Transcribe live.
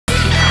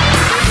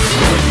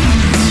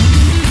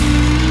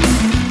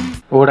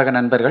ஊடக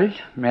நண்பர்கள்,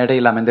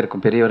 மேடையில்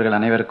அமைந்திருக்கும் பெரியவர்கள்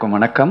அனைவருக்கும்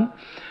வணக்கம்.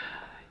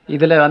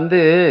 இதில்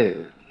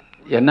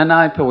என்னன்னா,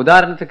 இப்போ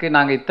உதாரணத்துக்கு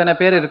நாங்கள் இத்தனை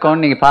பேர்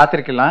இருக்கோம்னு நீங்கள்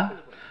பார்த்துருக்கலாம்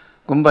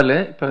கும்பல்.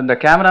 இப்போ இந்த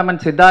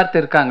கேமராமேன் சித்தார்த்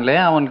இருக்காங்களே,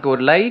 அவனுக்கு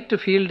ஒரு லைட்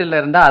ஃபீல்டில்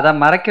இருந்தால் அதை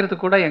மறைக்கிறது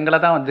கூட எங்களை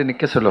தான்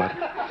நிற்க சொல்லுவார்.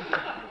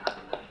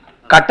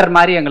 கட்டர்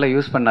மாதிரி எங்களை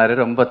யூஸ் பண்ணார்.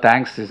 ரொம்ப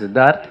தேங்க்ஸ்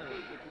சித்தார்த்.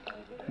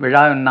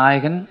 விழாவின்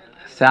நாயகன்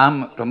சாம்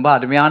ரொம்ப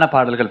அருமையான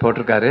பாடல்கள்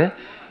போட்டிருக்காரு.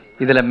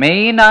 இதில்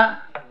மெயினாக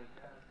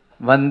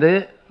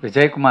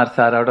விஜயகுமார்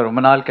சாரோட ரொம்ப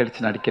நாள்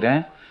கழித்து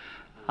நடிக்கிறேன்.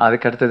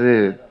 அதுக்கடுத்தது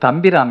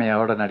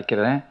தம்பிராமையாவோட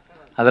நடிக்கிறேன்.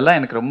 அதெல்லாம்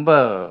எனக்கு ரொம்ப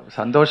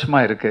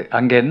சந்தோஷமாக இருக்குது.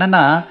 அங்கே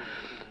என்னென்னா,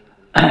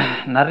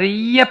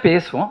 நிறைய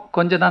பேசுவோம்,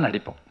 கொஞ்சம் தான்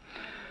நடிப்போம்.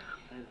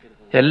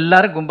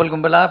 எல்லோரும் கும்பல்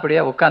கும்பலாக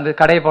அப்படியே உட்காந்து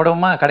கடையை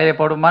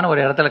போடுமான்னு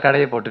ஒரு இடத்துல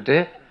கடையை போட்டுட்டு,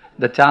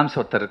 இந்த சாம்ஸ்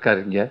ஒருத்தர்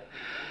இருக்கார் இங்கே,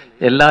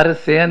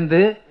 எல்லோரும்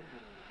சேர்ந்து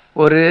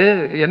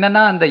என்னென்னா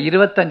அந்த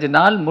 25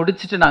 நாள்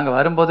முடிச்சுட்டு நாங்கள்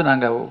வரும்போது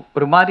நாங்கள்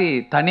ஒரு மாதிரி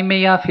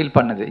தனிமையாக ஃபீல்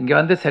பண்ணது.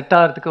 இங்கே செட்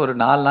ஆகிறதுக்கு ஒரு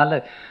 4 நாள்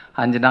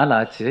 5 நாள்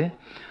ஆச்சு.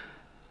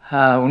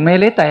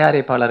 உண்மையிலே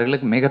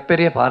தயாரிப்பாளர்களுக்கு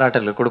மிகப்பெரிய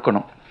பாராட்டுகள்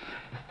கொடுக்கணும்.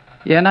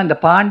 ஏன்னா இந்த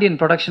பாண்டியன்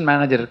ப்ரொடக்ஷன்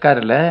மேனேஜர்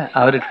இருக்காருல்ல,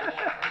 அவர்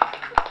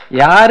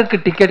யாருக்கு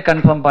டிக்கெட்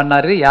கன்ஃபார்ம்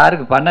பண்ணார்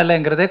யாருக்கு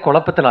பண்ணலைங்கிறதே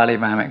குழப்பத்தில்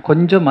அலையுமே.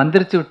 கொஞ்சம்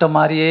மந்திரிச்சு விட்ட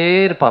மாதிரியே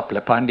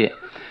இருப்பாப்புல பாண்டியன்.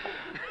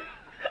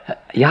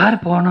 யார்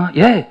போகணும்,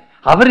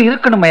 அவர்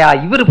இருக்கணுமையா,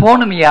 இவர்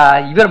போகணுமையா,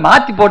 இவர்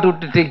மாற்றி போட்டு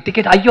விட்டு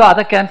டிக்கெட், ஐயோ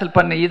அதை கேன்சல்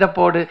பண்ணு, இதை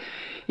போடு,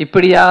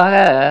 இப்படியாக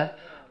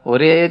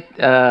ஒரே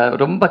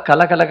ரொம்ப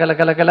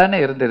கலகலன்னு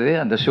இருந்தது.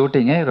 அந்த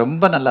ஷூட்டிங்கு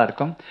ரொம்ப நல்லா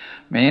இருக்கும்.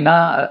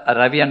 மெயினாக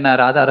ரவி அண்ணா,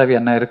 ராதா ரவி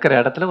அண்ணா இருக்கிற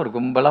இடத்துல ஒரு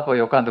கும்பலாக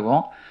போய்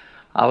உட்காந்துக்குவோம்.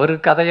 அவர்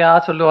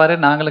கதையாக சொல்லுவார்,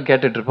 நாங்களும்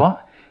கேட்டுட்ருப்போம்.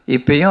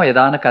 இப்பயும்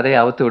ஏதான கதையை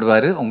அவுத்து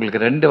விடுவார்.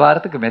 உங்களுக்கு 2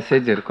 வாரத்துக்கு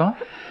மெசேஜ் இருக்கும்.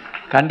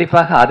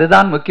 கண்டிப்பாக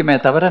அதுதான் முக்கியமே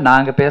தவிர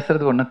நாங்கள்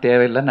பேசுறது ஒன்றும்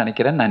தேவையில்லைன்னு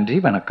நினைக்கிறேன். நன்றி,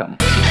 வணக்கம்.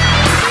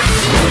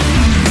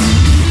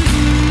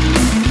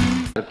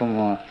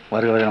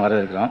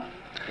 வரவேற்கிறோம்.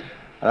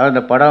 அதாவது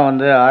இந்த படம்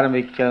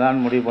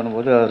ஆரம்பிக்கலான்னு முடிவு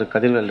பண்ணும்போது அவர்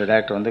கதிர்வேல்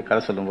டேரக்டர்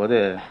கதை சொல்லும்போது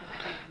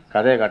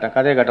கதையை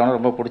காட்டணும்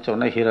ரொம்ப பிடிச்ச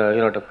உடனே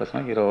ஹீரோட்ட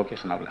பேசணும். ஹீரோ ஓகே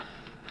சொன்னாப்புல.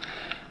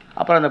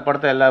 அப்புறம் அந்த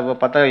படத்தை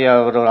பார்த்தா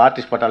ஒரு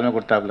ஆர்டிஸ்ட் பட்டாலுமே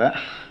கொடுத்தாப்புல.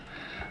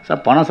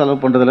 சார் பணம்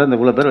செலவு பண்ணுறதுல இந்த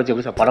இவ்வளோ பேர் வச்சு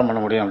எப்படி சார் படம்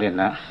பண்ண முடியும்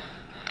அப்படின்னா,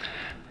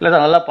 இல்லை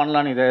சார் நல்லா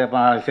பண்ணலாம், இதை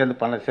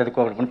சேர்ந்து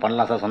கோஆப்ரேட்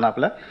பண்ணலாம் சார்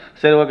சொன்னாப்புல.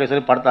 சரி ஓகே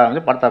சரி படத்தை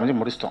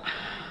ஆரம்பித்து முடிச்சிட்டோம்.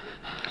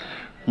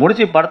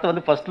 முடிச்சு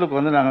படத்தை ஃபஸ்ட் லுக்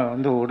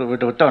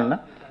நாங்கள் விட்டோன்னா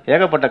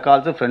ஏகப்பட்ட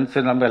கால்ஸு ஃப்ரெண்ட்ஸு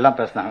நம்ம எல்லாம்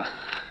பேசினாங்க.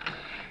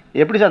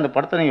 எப்படி சார் அந்த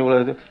படத்தை நீங்கள்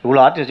இவ்வளோ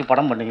ஆர்டிஸ்ட் வச்சு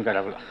படம் பண்ணீங்க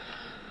கேட்டாப்புல.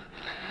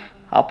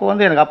 அப்போ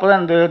எனக்கு அப்போ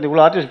தான் இந்த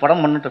இவ்வளோ ஆர்டிஸ்ட்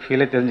படம் பண்ணிட்ட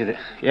ஃபீலே தெரிஞ்சுது.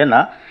 ஏன்னா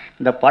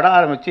இந்த படம்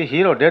ஆரம்பித்து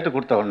ஹீரோ டேட்டு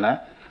கொடுத்த உடனே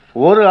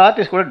ஒரு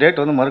ஆர்டிஸ்ட் கூட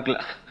டேட் மறுக்கல.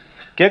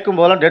 கேட்கும்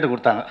போதெல்லாம் டேட்டு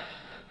கொடுத்தாங்க.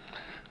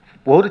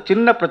 ஒரு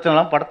சின்ன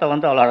பிரச்சனைலாம் படத்தை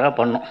அவ்வளோ அழகாக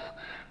பண்ணோம்.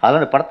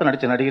 அதான் இந்த படத்தை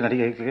நடித்த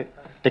நடிகைக்கு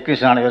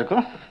டெக்னீஷியன்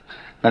அனைவருக்கும்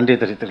நன்றியை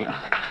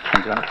தெரிவித்துக்கலாம்.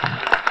 நன்றி, வணக்கம்.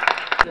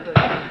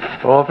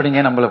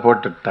 ஓப்பனிங்கே நம்மளை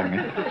போட்டுட்டாங்க.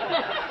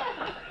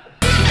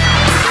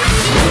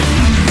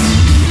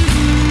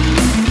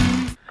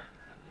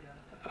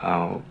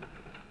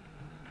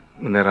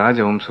 இந்த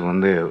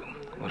ராஜவம்சம்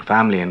ஒரு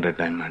ஃபேமிலி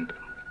என்டர்டைன்மெண்ட்.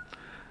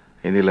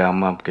 இதில்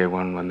அம்மா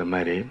கேவான் வந்த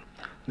மாதிரி,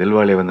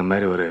 தில்வாலே வந்த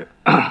மாதிரி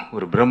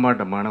ஒரு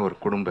பிரம்மாண்டமான ஒரு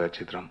குடும்ப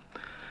சித்திரம்.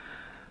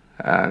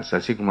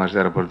 சசிகுமார்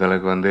சாரை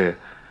பொறுத்தளவுக்கு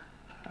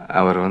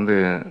அவர்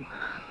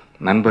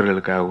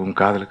நண்பர்களுக்காகவும்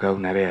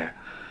காதலுக்காகவும் நிறைய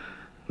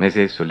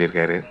மெசேஜ்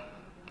சொல்லியிருக்காரு.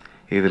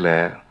 இதில்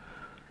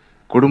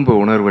குடும்ப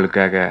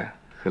உணர்வுகளுக்காக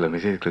சில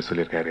மெசேஜ்கள்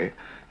சொல்லியிருக்காரு.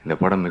 இந்த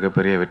படம்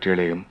மிகப்பெரிய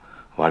வெற்றியடையும்.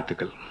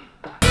 வாழ்த்துக்கள்.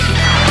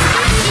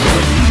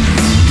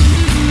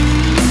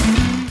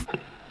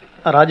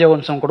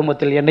 ராஜவம்சம்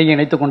குடும்பத்தில் என்னையும்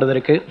இணைத்துக்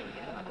கொண்டதற்கு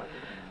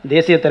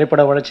தேசிய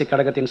திரைப்பட வளர்ச்சி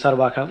கழகத்தின்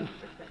சார்பாக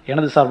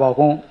எனது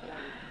சார்பாகவும்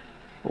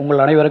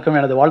உங்கள் அனைவருக்கும்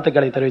எனது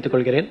வாழ்த்துக்களை தெரிவித்துக்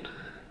கொள்கிறேன்.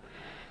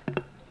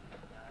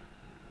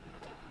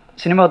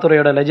 சினிமா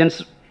துறையோட லெஜெண்ட்ஸ்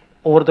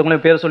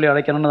ஒவ்வொருத்தவங்களையும் பேர் சொல்லி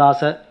அழைக்கணும்னு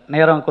ஆசை,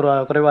 நேரம்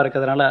குறைவாக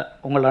இருக்கிறதுனால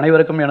உங்கள்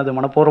அனைவருக்கும் எனது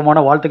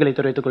மனப்பூர்வமான வாழ்த்துக்களை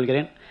தெரிவித்துக்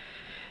கொள்கிறேன்.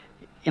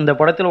 இந்த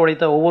படத்தில்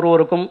உழைத்த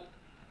ஒவ்வொருவருக்கும்,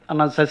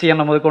 அண்ணன் சசி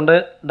அண்ணன் முதற்கொண்டு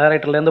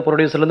டைரக்டர்லேருந்து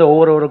ப்ரொடியூசர்லேருந்து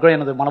ஒவ்வொருவருக்கும்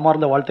எனது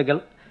மனமார்ந்த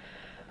வாழ்த்துக்கள்.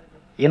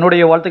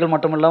 என்னுடைய வாழ்த்துக்கள்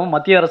மட்டும் இல்லாமல்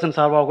மத்திய அரசின்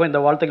சார்பாகவும் இந்த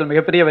வாழ்த்துக்கள்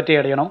மிகப்பெரிய வெற்றி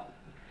அடையணும்.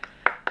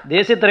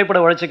 தேசிய திரைப்பட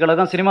வளர்ச்சி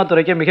கழகம் சினிமா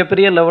துறைக்கு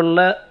மிகப்பெரிய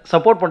லெவலில்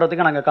சப்போர்ட்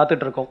பண்ணுறதுக்கு நாங்கள்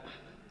காத்துட்ருக்கோம்.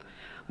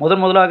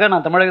 முதலாக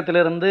நான்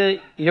தமிழகத்திலிருந்து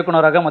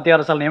இயக்குநராக மத்திய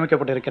அரசால்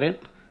நியமிக்கப்பட்டிருக்கிறேன்.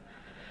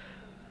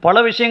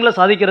 பல விஷயங்களை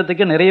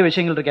சாதிக்கிறதுக்கு நிறைய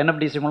விஷயங்கள் இருக்குது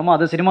என்எஃப்டிசி மூலமாக.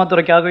 அது சினிமா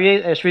துறைக்காகவே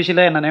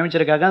எஸ்பிசியில் என்னை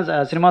நியமிச்சிருக்காங்க.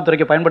 சினிமா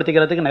துறைக்கு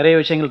பயன்படுத்திக்கிறதுக்கு நிறைய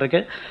விஷயங்கள்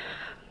இருக்குது.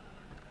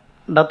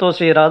 டத்தோ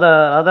ஸ்ரீ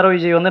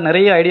ராதாரவிஜி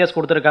நிறைய ஐடியாஸ்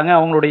கொடுத்துருக்காங்க.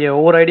 அவங்களுடைய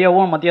ஒவ்வொரு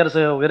ஐடியாவும் மத்திய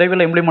அரசு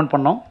விரைவில் இம்ப்ளிமெண்ட்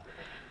பண்ணோம்.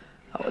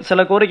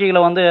 சில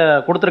கோரிக்கைகளை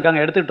கொடுத்துருக்காங்க,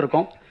 எடுத்துகிட்டு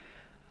இருக்கோம்.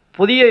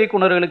 புதிய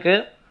இயக்குநர்களுக்கு,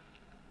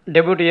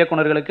 டெபியூட்டி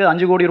இயக்குநர்களுக்கு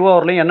 5 கோடி ரூபா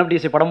வரலையும்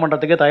என்எஃப்டிசி படம்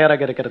பண்ணுறதுக்கு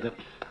தயாராக இருக்கிறது.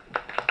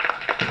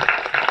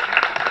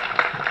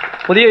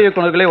 புதிய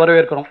இயக்குநர்களை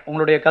வரவேற்கிறோம்.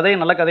 உங்களுடைய கதை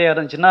நல்ல கதையாக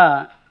இருந்துச்சுன்னா,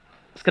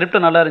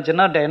 ஸ்கிரிப்ட் நல்லா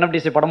இருந்துச்சுன்னா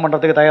என்எஃப்டிசி படம்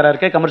பண்ணுறதுக்கு தயாராக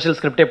இருக்குது. கமர்ஷியல்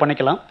ஸ்கிரிப்டே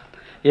பண்ணிக்கலாம்.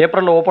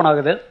 ஏப்ரலில் ஓப்பன்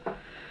ஆகுது.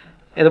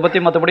 இதை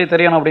பற்றி மற்றபடி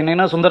தெரியணும்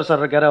அப்படின்னா சுந்தர்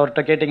சார் இருக்கார்,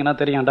 அவர்கிட்ட கேட்டிங்கன்னா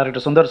தெரியும்.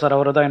 டேரக்டர் சுந்தர் சார்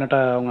அவர் தான் என்கிட்ட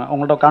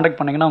அவங்கள்ட்ட காண்டாக்ட்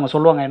பண்ணிங்கன்னா அவங்க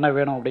சொல்லுவாங்க என்ன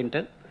வேணும்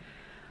அப்படின்ட்டு.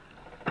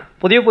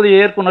 புதிய புதிய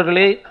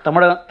இயக்குநர்களே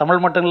தமிழ்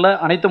மட்டும் இல்லை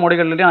அனைத்து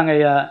மொழிகள்லையும் நாங்கள்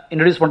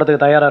இன்ட்ரடியூஸ்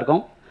பண்ணுறதுக்கு தயாராக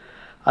இருக்கோம்.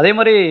 அதே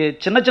மாதிரி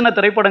சின்ன சின்ன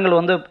திரைப்படங்கள்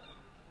வந்து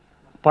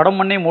படம்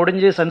பண்ணி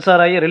முடிஞ்சு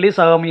சென்சார் ஆகி ரிலீஸ்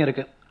ஆகாமையும்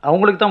இருக்குது.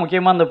 அவங்களுக்கு தான்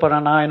முக்கியமாக இந்த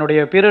நான்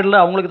என்னுடைய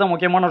பீரியடில் அவங்களுக்கு தான்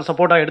முக்கியமான ஒரு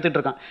சப்போர்ட்டாக எடுத்துகிட்டு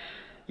இருக்கேன்.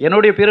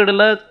 என்னுடைய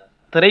பீரியடில்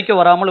திரைக்கு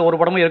வராமல் ஒரு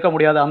படமும் இருக்க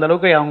முடியாது.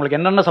 அந்தளவுக்கு அவங்களுக்கு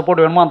என்னென்ன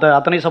சப்போர்ட் வேணுமோ அந்த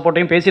அத்தனை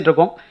சப்போர்ட்டையும் பேசிகிட்டு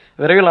இருக்கோம்.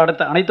 விரைவில்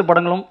அடுத்த அனைத்து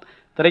படங்களும்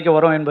திரைக்கு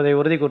வரும் என்பதை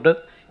உறுதி கூட்டு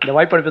இந்த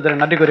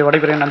வாய்ப்பளிப்பதில் நன்றி கூறி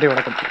விடைபெறுகிறேன். நன்றி,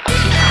 வணக்கம்.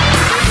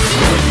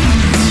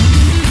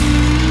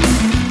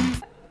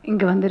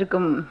 இங்கு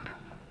வந்திருக்கும்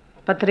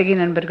பத்திரிகை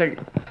நண்பர்கள்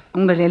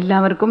உங்கள்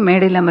எல்லாருக்கும்,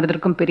 மேடையில்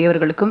அமர்ந்திருக்கும்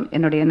பெரியவர்களுக்கும்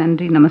என்னுடைய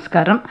நன்றி,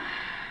 நமஸ்காரம்.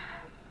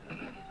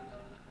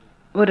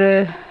 ஒரு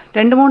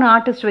 2-3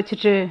 ஆர்டிஸ்ட்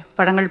வச்சுட்டு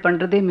படங்கள்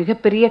பண்ணுறதே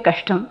மிகப்பெரிய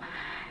கஷ்டம்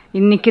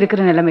இன்றைக்கி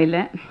இருக்கிற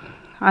நிலைமையில்.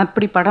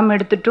 அப்படி படம்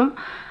எடுத்துட்டும்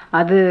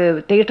அது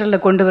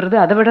தியேட்டரில் கொண்டு வர்றது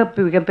அதை விட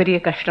மிகப்பெரிய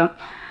கஷ்டம்.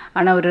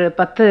 ஆனால் ஒரு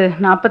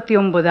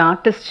 49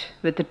 ஆர்டிஸ்ட்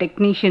வித்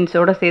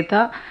டெக்னீஷியன்ஸோடு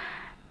சேர்த்தா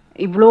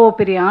இவ்வளோ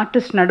பெரிய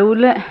ஆர்டிஸ்ட்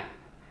நடுவில்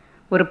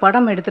ஒரு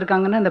படம்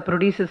எடுத்திருக்காங்கன்னா அந்த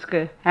ப்ரொடியூசர்ஸ்க்கு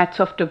hats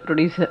off to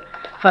producer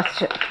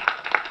first.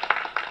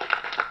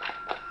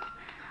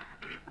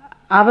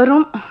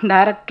 அவரும்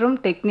டைரக்டரும்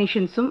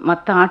டெக்னீஷியன்ஸும்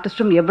மற்ற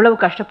ஆர்டிஸ்ட்டும் எவ்வளவு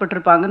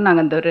கஷ்டப்பட்டிருப்பாங்கன்னு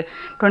நாங்கள் அந்த ஒரு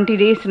 20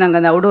 days நாங்கள்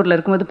அந்த அவுடோரில்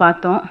இருக்கும்போது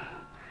பார்த்தோம்.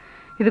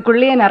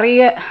 இதுக்குள்ளேயே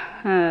நிறைய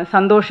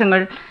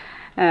சந்தோஷங்கள்,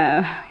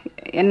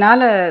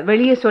 என்னால்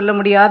வெளியே சொல்ல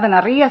முடியாத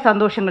நிறைய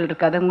சந்தோஷங்கள்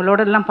இருக்குது. அது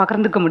உங்களோடலாம்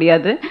பகிர்ந்துக்க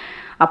முடியாது.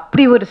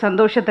 அப்படி ஒரு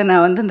சந்தோஷத்தை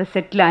நான் வந்து இந்த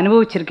செட்டில்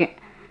அனுபவிச்சிருக்கேன்.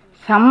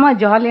 செம்ம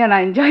ஜாலியாக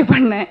நான் என்ஜாய்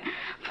பண்ணேன்.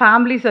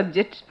 ஃபேமிலி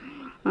சப்ஜெக்ட்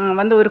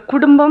வந்து ஒரு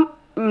குடும்பம்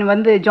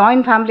வந்து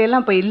ஜாயின்ட்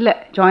ஃபேமிலியெல்லாம் இப்போ இல்லை.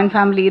 ஜாயின்ட்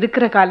ஃபேமிலி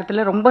இருக்கிற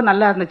காலத்தில் ரொம்ப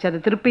நல்லா இருந்துச்சு. அது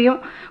திருப்பியும்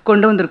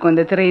கொண்டு வந்திருக்கோம்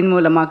இந்த திரையின்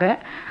மூலமாக.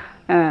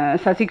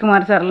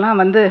 சசிகுமார்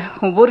சார்லாம் வந்து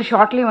ஒவ்வொரு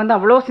ஷார்ட்லேயும் வந்து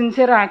அவ்வளோ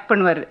சின்சியராக ஆக்ட்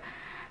பண்ணுவார்.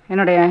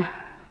 என்னுடைய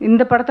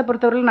இந்த படத்தை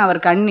பொறுத்தவரையில் நான்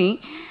அவருக்கு அண்ணி.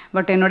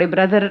 பட் என்னுடைய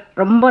பிரதர்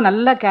ரொம்ப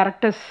நல்ல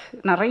கேரக்டர்ஸ்.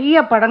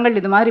 நிறைய படங்கள்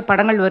இது மாதிரி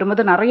படங்கள்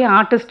வரும்போது நிறைய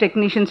ஆர்டிஸ்ட்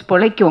டெக்னீஷியன்ஸ்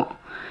பொழைக்கும்.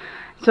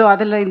 ஸோ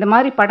அதில் இந்த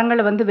மாதிரி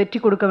படங்களை வந்து வெற்றி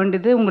கொடுக்க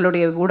வேண்டியது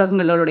உங்களுடைய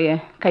ஊடகங்களுடைய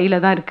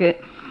கையில் தான் இருக்குது.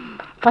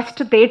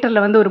 ஃபஸ்ட்டு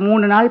தேட்டரில் வந்து ஒரு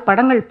 3 நாள்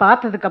படங்கள்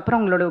பார்த்ததுக்கப்புறம்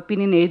உங்களோட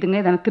ஒப்பீனியன் எழுதுங்க.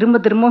 இதை நான்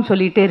திரும்பவும்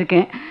சொல்லிகிட்டே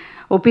இருக்கேன்.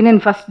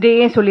 ஒப்பீனியன் ஃபஸ்ட்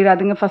டேயே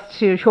சொல்லிடாதீங்க, ஃபஸ்ட்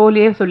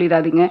ஷோலேயே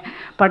சொல்லிடாதீங்க.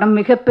 படம்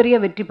மிகப்பெரிய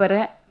வெற்றி பெற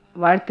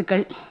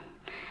வாழ்த்துக்கள்.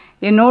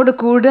 என்னோடு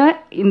கூட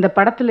இந்த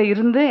படத்தில்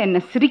இருந்து என்னை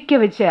சிரிக்க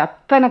வச்ச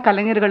அத்தனை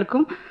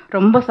கலைஞர்களுக்கும்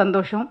ரொம்ப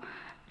சந்தோஷம்.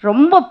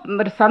 ரொம்ப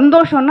ஒரு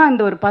சந்தோஷம்னா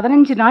இந்த ஒரு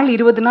 15 நாள்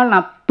 20 நாள்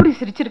நான் அப்படி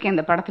சிரிச்சிருக்கேன்.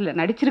 இந்த படத்தில்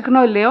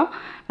நடிச்சிருக்கனோ இல்லையோ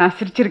நான்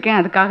சிரிச்சிருக்கேன்.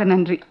 அதுக்காக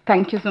நன்றி.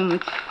 Thank you so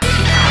much.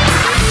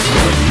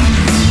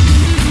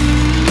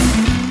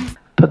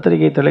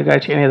 பத்திரிகை,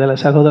 தொலைக்காட்சி, இணையதள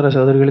சகோதர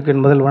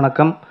சகோதரிகளுக்கு முதல்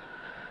வணக்கம்.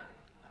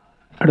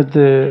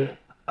 அடுத்து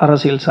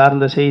அரசியல்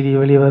சார்ந்த செய்தி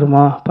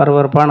வெளிவருமா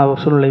பரபரப்பான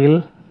ஒரு சூழ்நிலையில்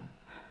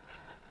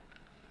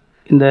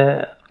இந்த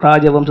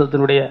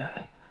ராஜவம்சத்தினுடைய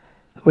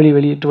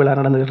வெளியீட்டு விழா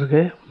நடந்துகிட்டு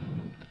இருக்கு.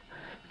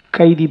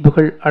 கைதி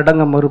புகழ்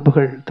அடங்க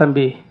மறுப்புகள்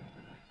தம்பி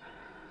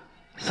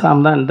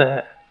சாம் தான் இந்த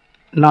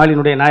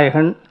நாளினுடைய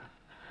நாயகன்.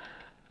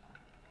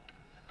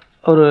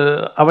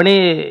 அவனே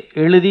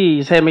எழுதி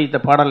இசையமைத்த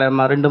பாடலை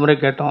நம்ம 2 முறை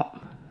கேட்டோம்.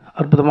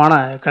 அற்புதமான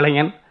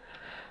கலைஞன்.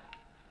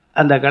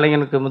 அந்த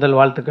கலைஞனுக்கு முதல்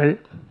வாழ்த்துக்கள்.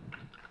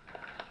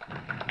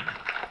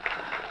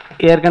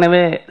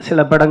 ஏற்கனவே சில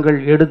படங்கள்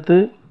எடுத்து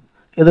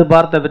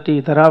எதிர்பார்த்த வெற்றி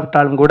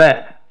தராவிட்டாலும் கூட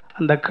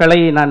அந்த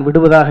கலையை நான்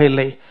விடுவதாக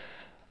இல்லை.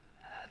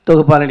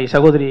 தொகுப்பாளனி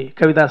சகோதரி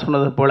கவிதா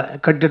சொன்னது போல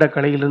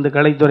கட்டிடக்கலையிலிருந்து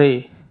கலைத்துறை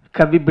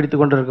கவ்வி பிடித்து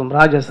கொண்டிருக்கும்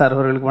ராஜா சார்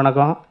அவர்களுக்கு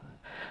வணக்கம்.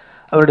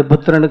 அவருடைய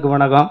புத்திரனுக்கு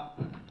வணக்கம்.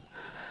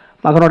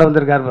 மகனோட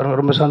வந்திருக்கார்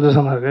பாருங்க, ரொம்ப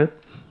சந்தோஷமாக இருக்குது.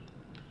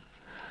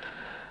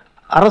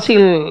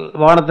 அரசியல்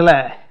வானத்தில்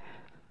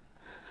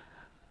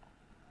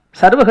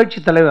சர்வகட்சி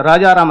தலைவர்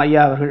ராஜாராம்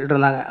ஐயா அவர்கள்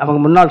இருந்தாங்க. அவங்க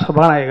முன்னாள்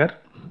சபாநாயகர்,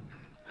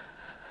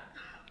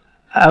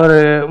 அவர்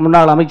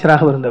முன்னாள்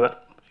அமைச்சராக இருந்தவர்.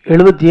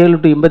 77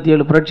 to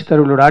 87 புரட்சி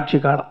தலைவர்களோட ஆட்சி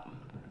காலம்.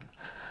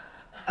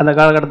 அந்த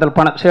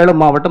காலகட்டத்தில் சேலம்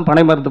மாவட்டம்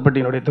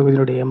பனைமருந்துப்பட்டியினுடைய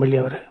தொகுதியினுடைய எம்எல்ஏ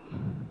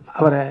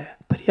அவரை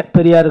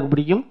பெரியாருக்கு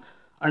பிடிக்கும்,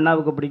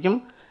 அண்ணாவுக்கு பிடிக்கும்,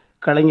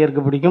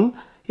 கலைஞருக்கு பிடிக்கும்,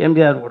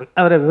 எம்ஜிஆருக்கு பிடிக்கும்.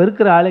 அவரை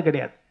வெறுக்கிற ஆளே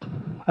கிடையாது.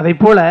 அதை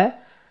போல்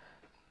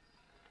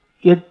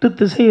 8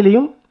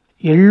 திசையிலையும்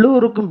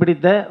எல்லோருக்கும்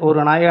பிடித்த ஒரு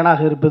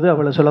நாயகனாக இருப்பது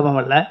அவ்வளோ சுலபம்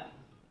அல்ல.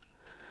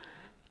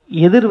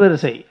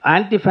 எதிர்வரிசை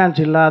ஆன்டி ஃபேன்ஸ்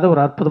இல்லாத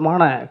ஒரு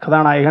அற்புதமான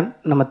கதாநாயகன்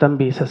நம்ம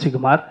தம்பி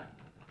சசிகுமார்.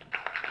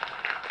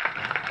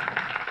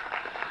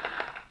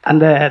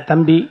 அந்த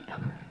தம்பி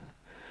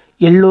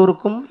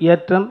எல்லோருக்கும்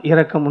ஏற்றம்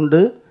இரக்கம்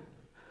உண்டு.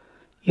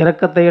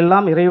 இரக்கத்தை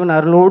எல்லாம் இறைவன்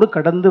அருளோடு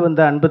கடந்து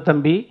வந்த அன்பு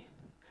தம்பி.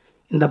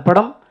 இந்த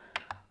படம்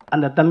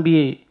அந்த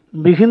தம்பியை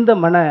மிகுந்த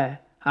மன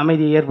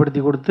அமைதியை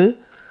ஏற்படுத்தி கொடுத்து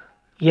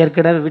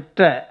ஏற்கனவே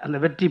விற்ற அந்த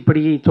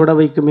வெற்றிப்படியை தொட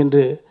வைக்கும்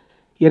என்று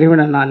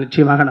இறைவனை நான்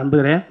நிச்சயமாக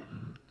நம்புகிறேன்.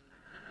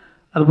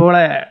 அதுபோல்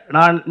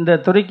நான் இந்த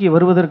துறைக்கு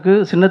வருவதற்கு,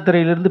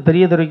 சின்னத்திரையிலிருந்து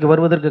பெரிய துறைக்கு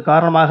வருவதற்கு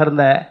காரணமாக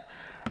இருந்த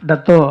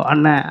டத்தோ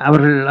அண்ணன்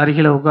அவர்கள்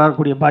அருகில்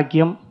உட்காரக்கூடிய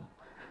பாக்கியம்,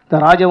 இந்த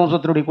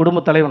ராஜவம்சத்தினுடைய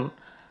குடும்பத் தலைவன்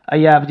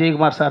ஐயா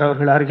விஜயகுமார் சார்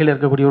அவர்கள் அருகில்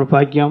இருக்கக்கூடிய ஒரு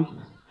பாக்கியம்,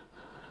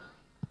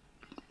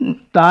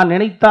 தான்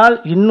நினைத்தால்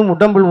இன்னும்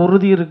உடம்பில்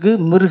உறுதி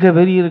இருக்குது, மிருக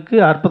வெறி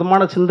இருக்குது,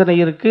 அற்புதமான சிந்தனை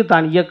இருக்குது,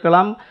 தான்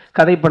இயக்கலாம்,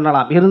 கதை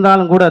பண்ணலாம்.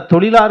 இருந்தாலும் கூட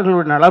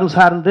தொழிலாளர்களுடைய நலம்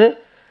சார்ந்து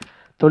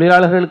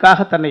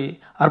தொழிலாளர்களுக்காக தன்னை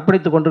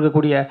அர்ப்பணித்துக்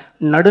கொண்டிருக்கக்கூடிய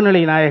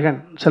நடுநிலை நாயகன்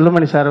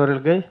செல்வமணி சார்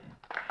அவர்களுக்கு,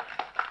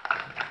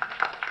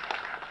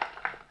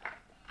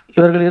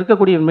 இவர்கள்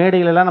இருக்கக்கூடிய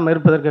மேடைகளெல்லாம் நம்ம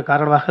இருப்பதற்கு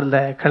காரணமாக இருந்த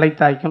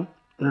கலைத்தாய்க்கும்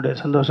என்னுடைய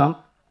சந்தோஷம்.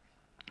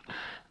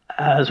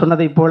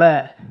 சொன்னதைப் போல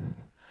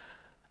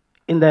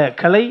இந்த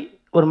கலை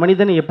ஒரு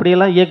மனிதனை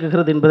எப்படியெல்லாம்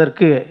இயக்குகிறது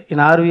என்பதற்கு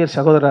என் ஆர்வியர்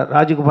சகோதரர்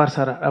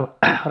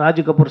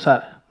ராஜ்கபூர்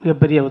சார்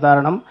மிகப்பெரிய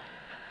உதாரணம்.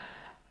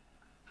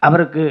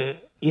 அவருக்கு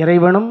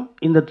இறைவனும்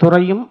இந்த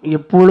துறையும்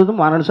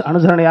எப்பொழுதும்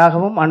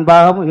அனுசரணையாகவும்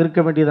அன்பாகவும் இருக்க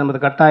வேண்டியது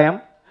நமது கட்டாயம்.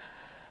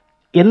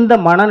 எந்த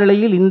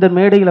மனநிலையில் இந்த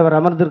மேடையில் அவர்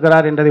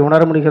அமர்ந்திருக்கிறார் என்பதை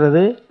உணர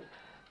முடிகிறது.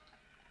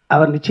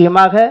 அவர்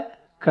நிச்சயமாக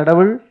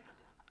கடவுள்,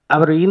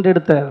 அவர்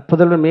ஈன்றெடுத்த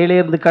புதல்வன் மேலே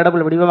இருந்து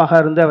கடவுள் வடிவமாக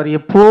இருந்து அவர்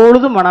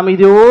எப்பொழுதும் மன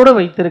அமைதியோடு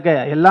வைத்திருக்க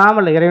எல்லாம்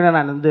வல்ல இறைவனை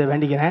நான்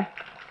வேண்டிக்கிறேன்.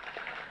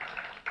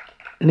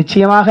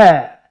 நிச்சயமாக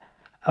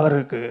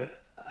அவருக்கு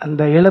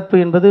அந்த இழப்பு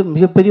என்பது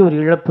மிகப்பெரிய ஒரு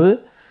இழப்பு.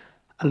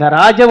 அந்த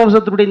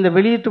ராஜவம்சத்தினுடைய இந்த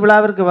வெளியீட்டு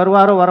விழாவிற்கு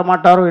வருவாரோ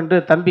வரமாட்டாரோ என்று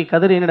தம்பி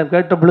கதிர் என்னிடம்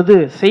கேட்ட பொழுது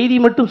செய்தி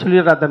மட்டும்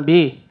சொல்லிடுறா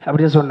தம்பி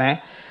அப்படின்னு சொன்னேன்.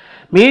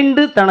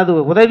 மீண்டு தனது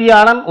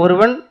உதவியாளன்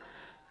ஒருவன்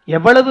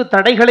எவ்வளவு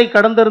தடைகளை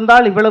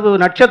கடந்திருந்தால் இவ்வளவு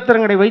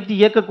நட்சத்திரங்களை வைத்து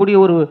இயக்கக்கூடிய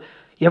ஒரு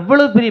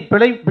எவ்வளவு பெரிய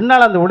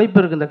பின்னால் அந்த உழைப்பு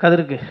இருக்குது இந்த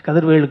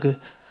கதிர்வேலுக்கு.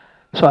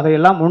 ஸோ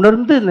அதையெல்லாம்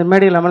உணர்ந்து இந்த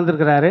மேடையில்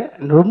அமர்ந்திருக்கிறாரு.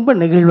 ரொம்ப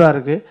நெகிழ்வாக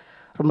இருக்குது.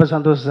 ரொம்ப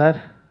சந்தோஷம் சார்.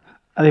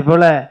 அதே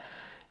போல்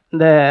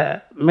இந்த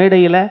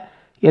மேடையில்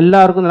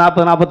எல்லாருக்கும்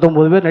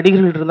 40-49 பேர்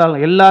நடிகர்கள்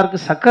இருந்தாலும்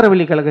எல்லாருக்கும்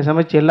சக்கரவள்ளி கிழக்கு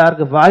சமைச்சு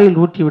எல்லாருக்கும் வாயில்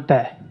ஊட்டி விட்ட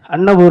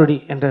அன்னபூரணி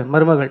என்ற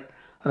மருமகள்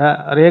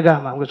ரேகா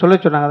அவங்க சொல்ல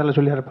சொன்னாங்க, அதெல்லாம்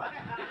சொல்லியிருப்பா.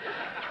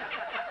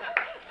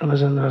 ரொம்ப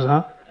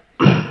சந்தோஷம்.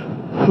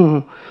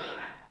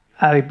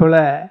 அதே போல்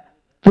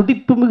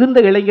துடிப்பு மிகுந்த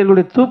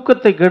இளைஞர்களுடைய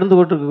தூக்கத்தை கெடுந்து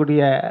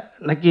கொண்டிருக்கக்கூடிய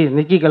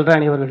நக்கி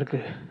கல்ராணி அவர்களுக்கு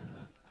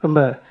ரொம்ப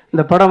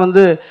இந்த படம்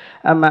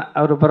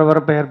அவர்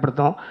பரபரப்பை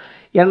ஏற்படுத்தும்.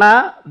 ஏன்னா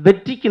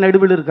வெற்றிக்கு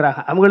நடுவில் இருக்கிறாங்க.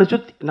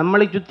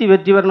 நம்மளை சுற்றி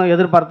வெற்றி வரணும்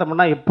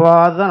எதிர்பார்த்தோம்னா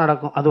எப்போது தான்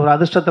நடக்கும், அது ஒரு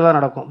அதிர்ஷ்டத்தில் தான்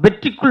நடக்கும்.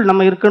 வெற்றிக்குள்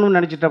நம்ம இருக்கணும்னு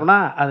நினச்சிட்டோம்னா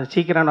அது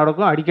சீக்கிரம்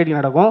நடக்கும், அடிக்கடி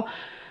நடக்கும்.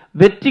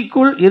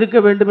 வெற்றிக்குள் இருக்க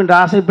வேண்டும் என்று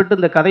ஆசைப்பட்டு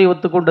இந்த கதையை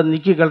ஒத்துக்கொண்ட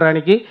நிக்கி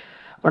கல்ராணிக்கு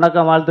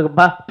வணக்கம்,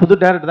 வாழ்த்துக்குப்பா. புது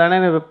டேரக்டர்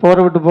தானே, போகிற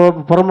விட்டு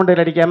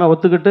புறமண்டையில் அடிக்காமல்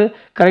ஒத்துக்கிட்டு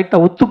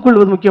கரெக்டாக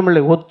ஒத்துக்கொள்வது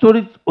முக்கியமில்லை,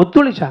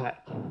 ஒத்துழைச்சாங்க.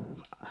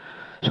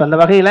 ஸோ அந்த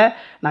வகையில்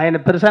நான் என்ன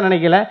பெருசாக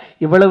நினைக்கல.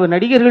 இவ்வளவு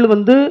நடிகர்கள்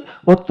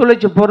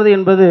ஒத்துழைச்சு போகிறது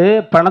என்பது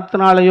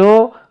பணத்தினாலேயோ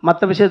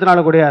மற்ற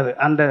விஷயத்தினாலும் கிடையாது.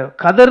 அந்த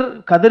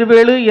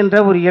கதிர்வேலு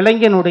என்ற ஒரு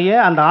இளைஞனுடைய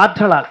அந்த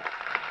ஆற்றலால்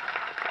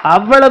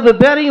அவ்வளவு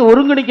பேரையும்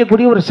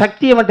ஒருங்கிணைக்கக்கூடிய ஒரு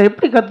சக்தியை மட்டும்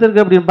எப்படி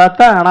கற்றுருக்கு அப்படின்னு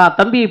பார்த்தா, நான்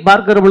தம்பி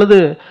பார்க்கிற பொழுது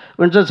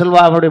வின்சன்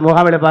செல்வா அவருடைய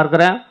முகாமில்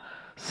பார்க்குறேன்,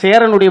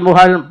 சேரனுடைய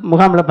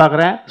முகாமில்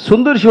பார்க்குறேன்,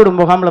 சுந்தர்சியோட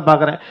முகாமில்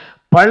பார்க்குறேன்.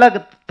 பல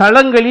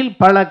தளங்களில்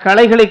பல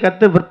கலைகளை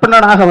கற்று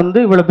விற்பனனாக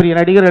இவ்வளோ பெரிய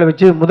நடிகர்களை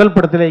வச்சு முதல்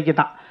படத்தில்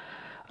இயக்கிட்டான்.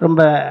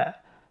 ரொம்ப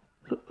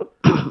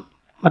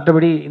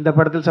மற்றபடி இந்த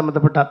படத்தில்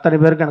சம்மந்தப்பட்ட அத்தனை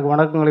பேருக்கு எனக்கு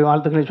வணக்கங்களையும்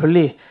வாழ்த்துக்களையும்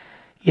சொல்லி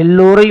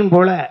எல்லோரையும்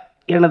போல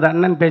எனது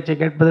அண்ணன் பேச்சை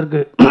கேட்பதற்கு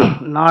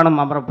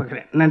நானும்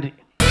அமரப்போகிறேன். நன்றி.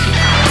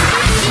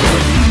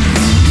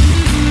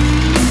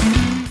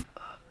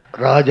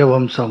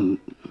 ராஜவம்சம்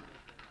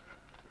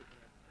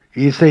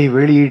இசை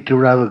வெளியீட்டு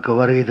விழாவுக்கு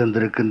வருகை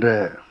தந்திருக்கின்ற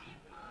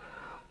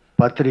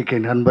பத்திரிகை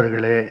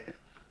நண்பர்களே,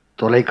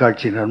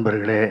 தொலைக்காட்சி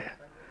நண்பர்களே,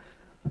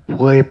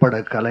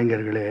 புகைப்பட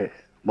கலைஞர்களே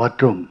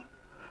மற்றும்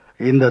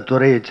இந்த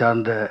துறையை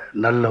சார்ந்த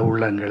நல்ல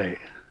உள்ளங்களே,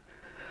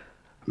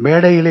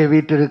 மேடையிலே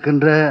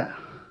வீட்டிருக்கின்ற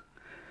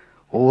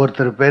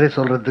ஒவ்வொருத்தர் பேரை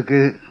சொல்கிறதுக்கு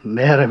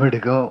நேரம்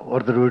எடுக்கும்,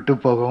 ஒருத்தர் விட்டு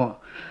போகும்.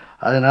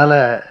 அதனால்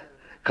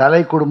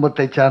கலை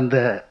குடும்பத்தை சார்ந்த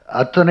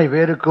அத்தனை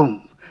பேருக்கும்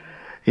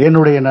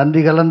என்னுடைய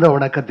நன்றி கலந்த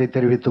வணக்கத்தை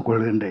தெரிவித்துக்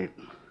கொள்கின்றேன்.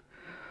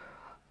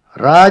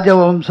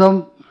 ராஜவம்சம்,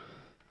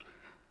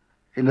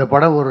 இந்த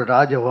படம் ஒரு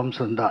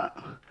ராஜவம்சம்தான்.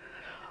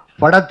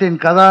 படத்தின்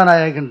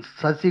கதாநாயகன்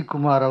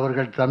சசிகுமார்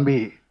அவர்கள் தம்பி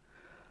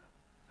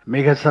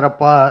மிக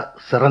சிறப்பாக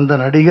சிறந்த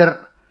நடிகர்,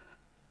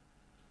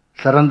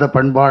 சிறந்த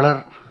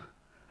பண்பாளர்,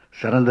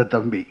 சிறந்த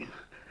தம்பி.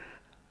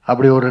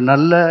 அப்படி ஒரு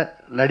நல்ல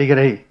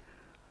நடிகரை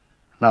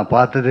நான்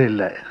பார்த்ததே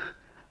இல்லை.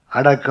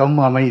 அடக்கம்,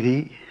 அமைதி,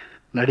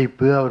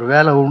 நடிப்பு, அவர்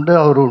வேலை உண்டு,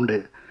 அவர் உண்டு.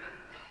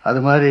 அது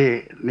மாதிரி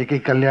நிக்கி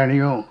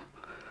கல்யாணியும்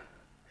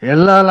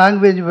எல்லா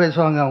லாங்குவேஜும்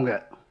பேசுவாங்க. அவங்க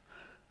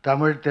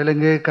தமிழ்,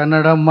 தெலுங்கு,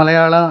 கன்னடம்,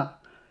 மலையாளம்,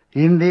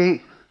 ஹிந்தி,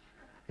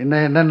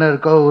 இன்னும் என்னென்ன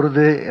இருக்கோ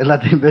உருது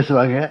எல்லாத்தையும்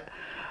பேசுவாங்க.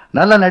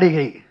 நல்ல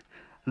நடிகை.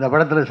 இந்த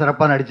படத்தில்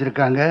சிறப்பாக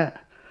நடிச்சிருக்காங்க.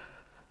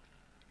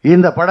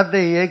 இந்த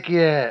படத்தை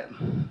இயக்கிய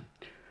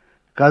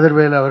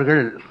கதிர்வேல்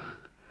அவர்கள்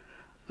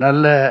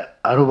நல்ல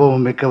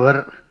அனுபவம்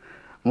மிக்கவர்.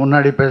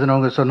 முன்னாடி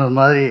பேசினவங்க சொன்னது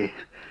மாதிரி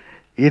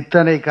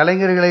இத்தனை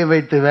கலைஞர்களை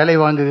வைத்து வேலை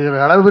வாங்குகிற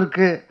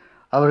அளவிற்கு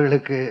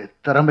அவர்களுக்கு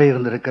திறமை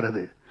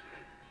இருந்திருக்கிறது.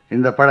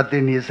 இந்த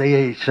படத்தின்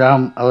இசையை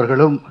ஷாம்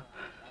அவர்களும்,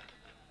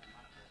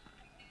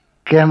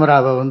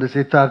 கேமராவை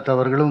சித்தார்த்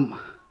அவர்களும்,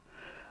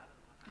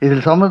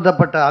 இதில்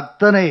சம்பந்தப்பட்ட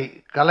அத்தனை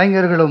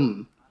கலைஞர்களும்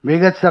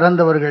மிக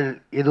சிறந்தவர்கள்.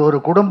 இது ஒரு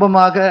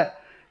குடும்பமாக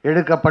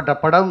எடுக்கப்பட்ட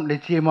படம்.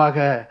 நிச்சயமாக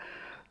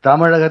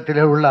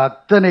தமிழகத்தில் உள்ள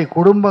அத்தனை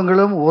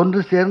குடும்பங்களும் ஒன்று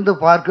சேர்ந்து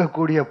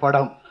பார்க்கக்கூடிய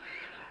படம்.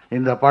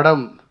 இந்த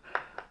படம்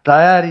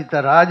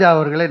தயாரித்த ராஜா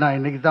அவர்களை நான்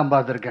இன்றைக்கி தான்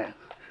பார்த்துருக்கேன்.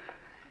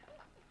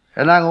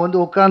 நாங்கள் வந்து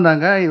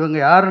உட்காந்தாங்க, இவங்க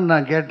யாருன்னு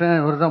நான் கேட்டேன்,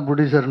 இவர் தான்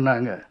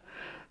ப்ரொடியூசர்னாங்க.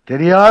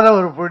 தெரியாத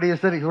ஒரு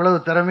ப்ரொடியூசர் இவ்வளவு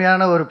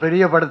திறமையான ஒரு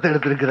பெரிய படத்தை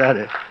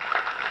எடுத்திருக்கிறாரு.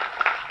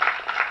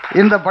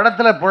 இந்த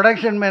படத்தில்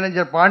ப்ரொடக்ஷன்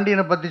மேனேஜர்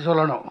பாண்டியனை பற்றி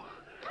சொல்லணும்.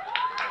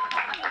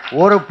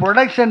 ஒரு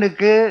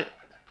ப்ரொடக்ஷனுக்கு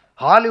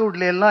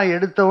ஹாலிவுட்ல எல்லாம்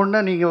எடுத்த உடனே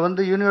நீங்கள்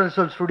வந்து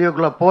யூனிவர்சல்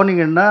ஸ்டுடியோக்குள்ளே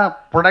போனீங்கன்னா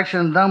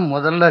ப்ரொடக்ஷன் தான்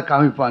முதல்ல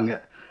காமிப்பாங்க.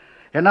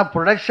 ஏன்னா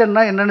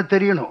ப்ரொடக்ஷன்னா என்னென்னு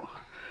தெரியணும்.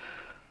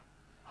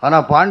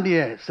 ஆனால்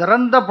பாண்டியன்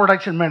சிறந்த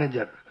ப்ரொடக்ஷன்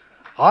மேனேஜர்.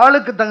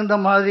 ஆளுக்கு தகுந்த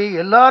மாதிரி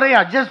எல்லாரையும்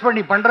அட்ஜஸ்ட்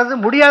பண்ணி பண்ணுறது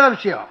முடியாத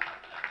விஷயம்.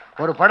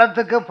 ஒரு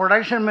படத்துக்கு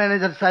ப்ரொடக்ஷன்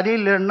மேனேஜர்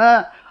சரியில்லைன்னா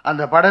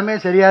அந்த படமே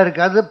சரியாக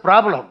இருக்காது,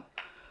 ப்ராப்ளம்.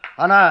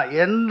 ஆனால்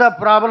எந்த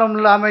ப்ராப்ளம்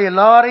இல்லாமல்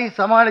எல்லாரையும்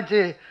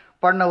சமாளித்து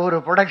பண்ண ஒரு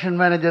ப்ரொடக்ஷன்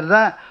மேனேஜர்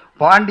தான்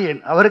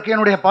பாண்டியன். அவருக்கு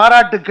என்னுடைய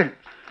பாராட்டுக்கள்.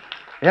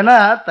 ஏன்னா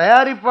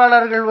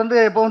தயாரிப்பாளர்கள் வந்து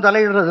எப்பவும்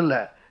தலையிடுறதில்ல,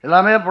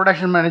 எல்லாமே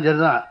ப்ரொடக்ஷன்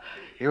மேனேஜர் தான்.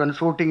 ஈவன்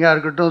ஷூட்டிங்காக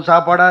இருக்கட்டும்,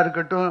 சாப்பாடாக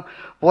இருக்கட்டும்,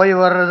 போய்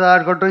வர்றதாக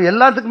இருக்கட்டும்,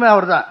 எல்லாத்துக்குமே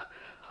அவர் தான்.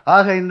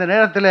 ஆக இந்த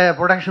நேரத்தில்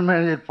ப்ரொடக்ஷன்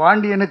மேனேஜர்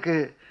பாண்டியனுக்கு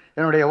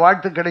என்னுடைய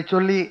வாழ்த்துக்களை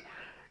சொல்லி,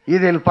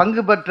 இதில்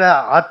பங்கு பெற்ற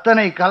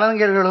அத்தனை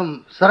கலைஞர்களும்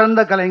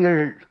சிறந்த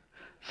கலைஞர்கள்,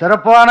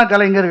 சிறப்பான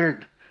கலைஞர்கள்.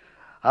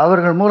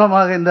 அவர்கள்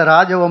மூலமாக இந்த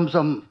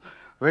ராஜவம்சம்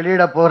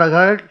வெளியிட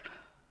போகிறார்கள்.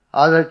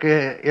 அதற்கு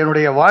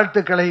என்னுடைய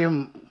வாழ்த்துக்களையும்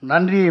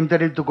நன்றியையும்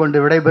தெரிவித்துக் கொண்டு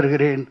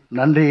விடைபெறுகிறேன்.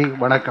 நன்றி,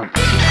 வணக்கம்.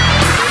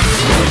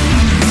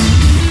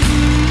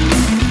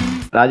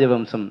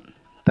 ராஜவம்சம்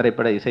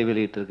திரைப்பட இசை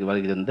வெளியீட்டிற்கு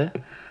வருகின்ற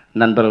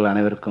நண்பர்கள்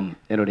அனைவருக்கும்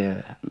என்னுடைய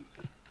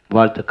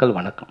வாழ்த்துக்கள்,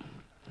 வணக்கம்.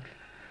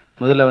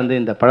 முதல்ல வந்து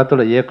இந்த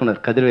படத்தோட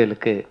இயக்குனர்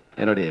கதிர்வேலுக்கு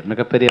என்னுடைய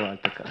மிகப்பெரிய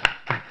வாழ்த்துக்கள்.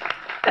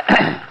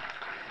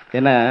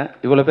 ஏன்னா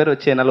இவ்வளோ பேர்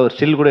வச்சு என்னால் ஒரு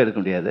ஸ்டில் கூட எடுக்க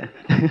முடியாது.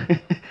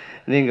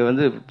 நீங்கள்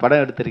வந்து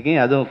படம்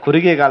எடுத்திருக்கீங்க, அதுவும்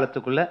குறுகிய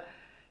காலத்துக்குள்ளே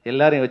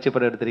எல்லாரையும் வச்சு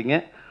படம் எடுத்துருக்கீங்க.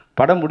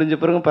 படம் முடிஞ்ச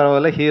பிறகும்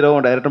பரவாயில்ல,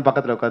 ஹீரோவும் டைரக்டரும்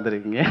பக்கத்தில்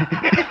உட்காந்துருக்கீங்க.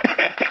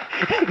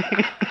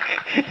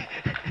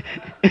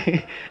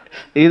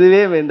 இதுவே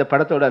இந்த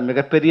படத்தோட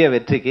மிகப்பெரிய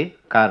வெற்றிக்கு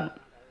காரணம்.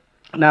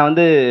 நான்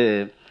வந்து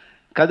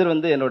கதிர்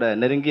வந்து என்னோட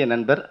நெருங்கிய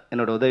நண்பர்,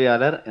 என்னோட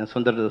உதவியாளர், என்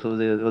சொந்த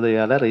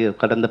உதவியாளர்.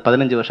 கடந்த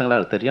 15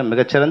 வருஷங்களாக தெரியும்.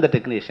 மிகச்சிறந்த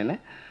டெக்னீஷியனு.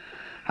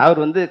 அவர்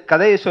வந்து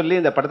கதையை சொல்லி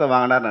இந்த படத்தை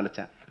வாங்கினார்னு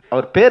நினச்சேன்.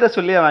 அவர் பேரை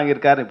சொல்லியே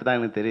வாங்கியிருக்காரு, இப்போ தான்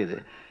எனக்கு தெரியுது.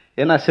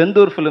 ஏன்னா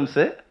செந்தூர்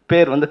ஃபிலிம்ஸு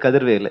பேர் வந்து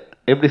கதிர்வேலு.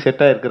 எப்படி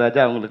செட் ஆகிருக்கு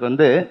ராஜா அவங்களுக்கு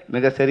வந்து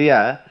மிக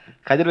சரியாக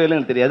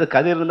கதிர்வேலுன்னு தெரியாது,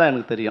 கதிர்னு தான்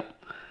எனக்கு தெரியும்.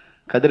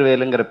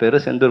 கதிர்வேலுங்கிற பேர்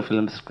செந்தூர்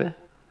ஃபிலிம்ஸுக்கு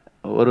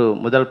ஒரு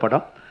முதல்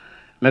படம்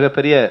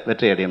மிகப்பெரிய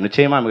வெற்றி அடையும்,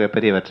 நிச்சயமாக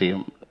மிகப்பெரிய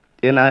வெற்றியும்.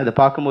 ஏன்னா இதை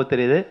பார்க்கும்போது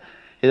தெரியுது,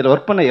 இதில்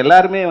ஒர்க் பண்ண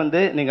எல்லாருமே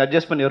வந்து நீங்கள்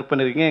அட்ஜஸ்ட் பண்ணி ஒர்க்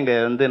பண்ணியிருக்கீங்க. இங்கே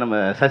வந்து நம்ம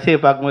சசியை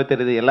பார்க்கும்போது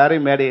தெரியுது,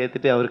 எல்லாரையும் மேடையை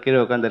ஏற்றிட்டு அவர்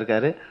கீழே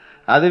உட்காந்துருக்காரு.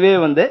 அதுவே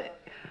வந்து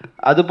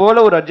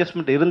அதுபோல் ஒரு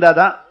அட்ஜஸ்ட்மெண்ட் இருந்தால்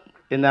தான்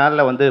இந்த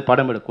நாளில் வந்து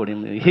படம் எடுக்க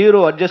முடியும். ஹீரோ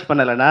அட்ஜஸ்ட்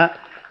பண்ணலைன்னா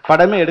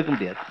படமே எடுக்க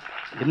முடியாது.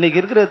 இன்றைக்கி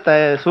இருக்கிற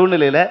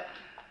சூழ்நிலையில்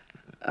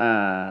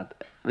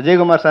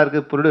விஜயகுமார்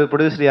சாருக்கு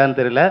ப்ரொடியூசர் யாருன்னு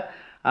தெரியல,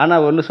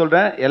 ஆனால் ஒன்று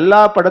சொல்கிறேன்,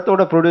 எல்லா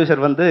படத்தோட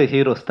ப்ரொடியூசர் வந்து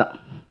ஹீரோஸ் தான்.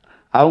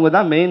 அவங்க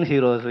தான் மெயின்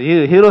ஹீரோஸ்.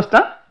 ஹீரோஸ்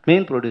தான்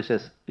மெயின்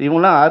ப்ரொடியூசர்ஸ்,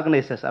 இவங்களாம்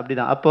ஆர்கனைசர்ஸ். அப்படி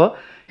தான். அப்போது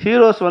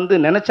ஹீரோஸ் வந்து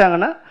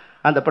நினச்சாங்கன்னா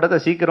அந்த படத்தை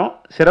சீக்கிரம்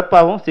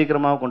சிறப்பாகவும்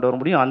சீக்கிரமாகவும் கொண்டு வர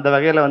முடியும். அந்த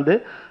வகையில் வந்து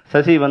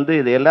சசி வந்து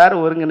இது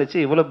எல்லாரும் ஒருங்கிணைச்சு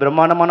இவ்வளோ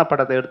பிரம்மாண்டமான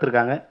படத்தை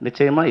எடுத்திருக்காங்க.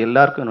 நிச்சயமாக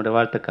எல்லாருக்கும் என்னுடைய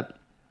வாழ்த்துக்கள்.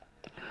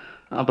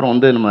 அப்புறம்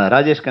வந்து நம்ம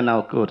ராஜேஷ்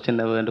கண்ணாவுக்கு ஒரு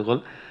சின்ன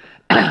வேண்டுகோள்.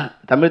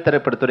 தமிழ்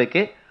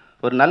திரைப்படத்துறைக்கு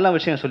ஒரு நல்ல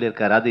விஷயம்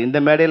சொல்லியிருக்காரு. அது இந்த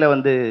மேடையில்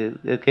வந்து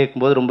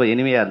கேட்கும்போது ரொம்ப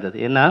இனிமையாக இருந்தது.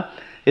 ஏன்னா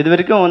இது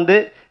வரைக்கும் வந்து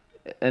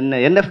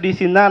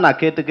என்எஃப்டிசின்னு தான் நான்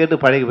கேட்டு கேட்டு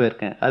பழகி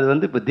போயிருக்கேன். அது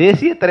வந்து இப்போ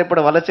தேசிய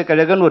திரைப்பட வளர்ச்சி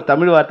கழகம்னு ஒரு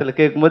தமிழ் வார்த்தையில்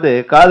கேட்கும்போது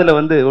காதில்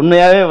வந்து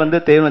உண்மையாகவே வந்து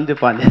தேன் வந்து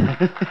பாஞ்சு.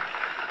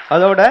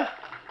 அதோட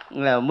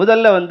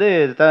முதல்ல வந்து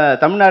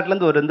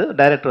தமிழ்நாட்டிலேருந்து ஒரு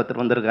டைரக்டர்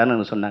ஒருத்தர்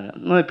வந்திருக்காருன்னு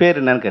சொன்னாங்க. பேர்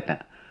என்னன்னு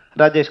கேட்டேன்.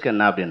 ராஜேஷ்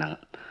கண்ணா அப்படின்னாங்க.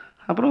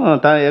 அப்புறம்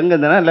எங்கே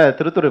இருந்தேன்னா இல்லை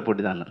திருத்துறை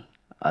போட்டி தான்.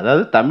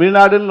 அதாவது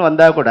தமிழ்நாடுன்னு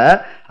வந்தால் கூட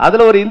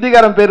அதில் ஒரு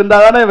இந்திக்காரன் பேர்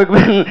இருந்தால் தானே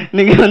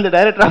நீங்கள் வந்து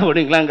டைரக்டராக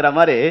போடுவீங்களாங்கிற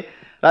மாதிரி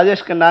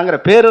ராஜேஷ் கண்ணாங்கிற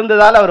பேர்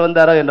இருந்ததால் அவர்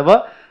வந்தாரோ என்னவோ.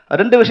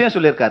 2 விஷயம்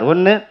சொல்லியிருக்காரு.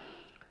 ஒன்று,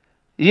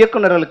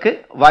 இயக்குநர்களுக்கு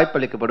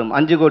வாய்ப்பளிக்கப்படும்.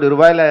 5 கோடி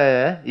ரூபாயில்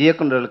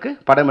இயக்குநர்களுக்கு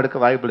படம் எடுக்க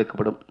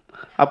வாய்ப்பளிக்கப்படும்.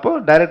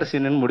 அப்போது டைரக்டர்ஸ்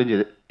யூனியன்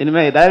முடிஞ்சுது.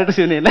 இனிமேல் டைரக்டர்ஸ்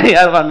யூனியனில்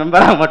யாரும்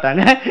மெம்பர் ஆக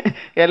மாட்டாங்க,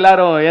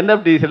 எல்லாரும்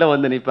என்எஃப்டிசியில்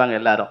வந்து நிற்பாங்க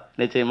எல்லாரும்.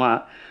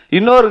 நிச்சயமாக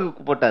இன்னொரு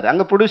போட்டார்,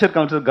 அங்கே ப்ரொடியூசர்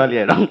கவுன்சில்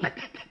காலி ஆகிடும்.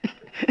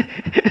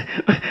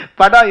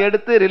 படம்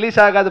எடுத்து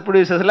ரிலீஸ் ஆகாத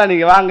ப்ரொடியூசர்ஸ்லாம்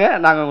நீங்கள் வாங்க,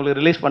 நாங்கள்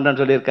உங்களுக்கு ரிலீஸ்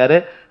பண்ணுறேன்னு சொல்லியிருக்காரு.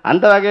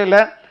 அந்த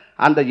வகையில்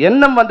அந்த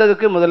எண்ணம்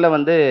வந்ததுக்கு முதல்ல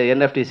வந்து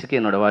என்எஃப்டிசிக்கு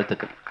என்னோடய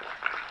வாழ்த்துக்கள்.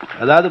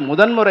 அதாவது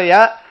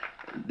முதன்முறையாக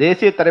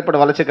தேசிய திரைப்பட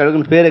வளர்ச்சி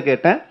கழகம்னு பேரை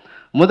கேட்டேன்.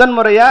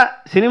 முதன்முறையாக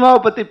சினிமாவை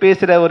பற்றி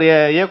பேசுகிற ஒரு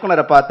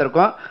இயக்குனரை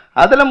பார்த்துருக்கோம்.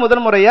 அதில்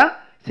முதன்முறையாக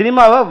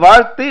சினிமாவை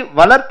வாழ்த்து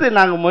வளர்த்து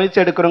நாங்கள் முயற்சி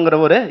எடுக்கிறோங்கிற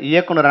ஒரு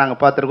இயக்குனரை நாங்கள்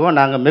பார்த்துருக்கோம்.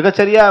 நாங்கள்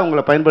மிகச்சரியாக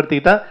உங்களை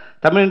பயன்படுத்திக்கிட்டால்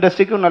தமிழ்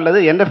இண்டஸ்ட்ரிக்கும் நல்லது,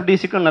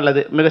 என்எஃப்டிசிக்கும்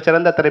நல்லது,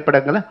 மிகச்சிறந்த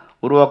திரைப்படங்களை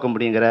உருவாக்க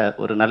முடியுங்கிற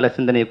ஒரு நல்ல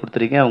சிந்தனையை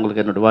கொடுத்துருக்கீங்க.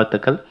 உங்களுக்கு என்னோடய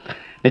வாழ்த்துக்கள்.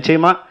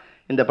 நிச்சயமாக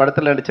இந்த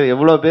படத்தில் நடித்த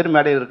எவ்வளோ பேர்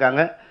மேடையில்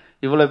இருக்காங்க,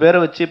 இவ்வளோ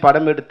பேரை வச்சு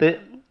படம் எடுத்து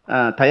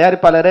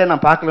தயாரிப்பாளரே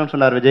நான் பார்க்கலன்னு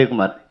சொன்னார்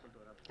விஜயகுமார்.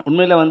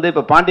 உண்மையில் வந்து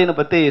இப்போ பாண்டியனை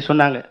பற்றி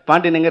சொன்னாங்க.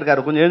 பாண்டியன் எங்கே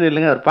இருக்காரு? கொஞ்சம் எழுந்து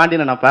இல்லைங்க, அவர்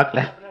பாண்டியனை நான்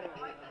பார்க்கல.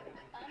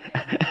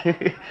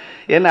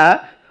 ஏன்னா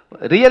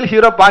ரியல்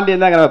ஹீரோ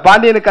பாண்டியன் தாங்க.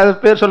 பாண்டியனுக்கு அது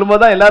பேர்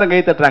சொல்லும்போது தான் எல்லாரும்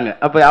கை தட்டுறாங்க.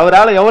 அப்போ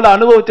அவரால் எவ்வளோ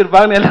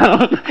அனுபவிச்சிருப்பாங்கன்னு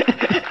எல்லாரும்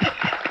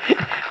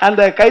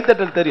அந்த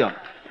கைத்தட்டல் தெரியும்.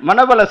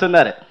 மனோபல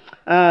சொன்னார்,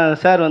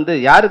 சார் வந்து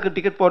யாருக்கு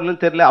டிக்கெட்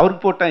போடலன்னு தெரியல,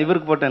 அவருக்கு போட்டேன்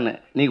இவருக்கு போட்டேன்னு.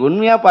 நீங்கள்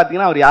உண்மையாக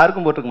பார்த்தீங்கன்னா அவர்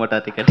யாருக்கும் போட்டிருக்க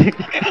மாட்டார் டிக்கெட்.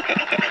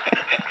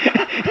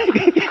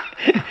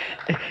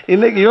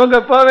 இன்னைக்கு இவங்க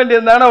போக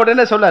வேண்டியிருந்தாங்கன்னா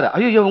உடனே சொல்லாரு,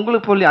 ஐயோ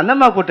உங்களுக்கு போடல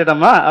அந்தம்மா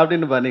போட்டுட்டோமா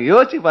அப்படின்னு நீங்கள்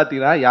யோசிச்சு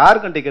பார்த்தீங்கன்னா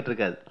யாருக்கும் டிக்கெட்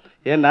இருக்காது.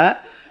 ஏன்னா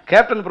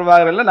கேப்டன்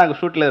பிரபாகரில் நாங்கள்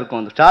ஷூட்டில்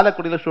இருக்கோம்,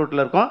 சாலக்குடியில்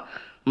ஷூட்டில் இருக்கோம்.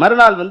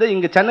 மறுநாள் வந்து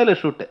இங்கே சென்னையில்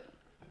ஷூட்டு,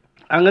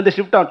 அங்கேருந்து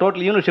ஷிஃப்ட் ஆகும்,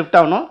 டோட்டல் யூனிட் ஷிஃப்ட்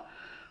ஆகணும்.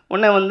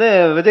 உடனே வந்து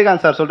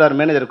விஜயகாந்த் சார் சொல்கிறார்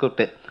மேனேஜர்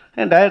கூப்பிட்டு,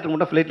 டைரக்டர்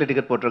மட்டும் ஃப்ளைட்டில்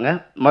டிக்கெட் போட்டுருங்க,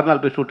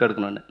 மறுநாள் போய் ஷூட்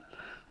எடுக்கணும்னு.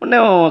 உடனே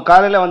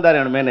காலையில் வந்தார்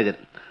என்னோட மேனேஜர்,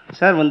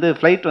 சார் வந்து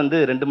ஃப்ளைட் வந்து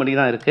 2 மணிக்கு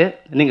தான் இருக்குது,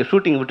 நீங்கள்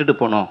ஷூட்டிங் விட்டுட்டு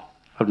போகணும்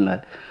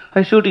அப்படின்னாரு.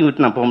 அது ஷூட்டிங்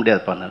விட்டு நான் போக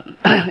முடியாதுப்பான்னாரு.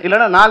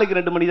 இல்லைனா நாளைக்கு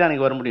 2 மணிக்கு தான்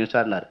நீங்கள் வர முடியும்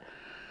சார்னார்.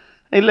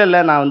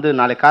 இல்லை நான் வந்து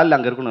நாளைக்கு காலையில்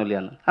அங்கே இருக்கணும்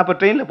இல்லையான்னு. அப்போ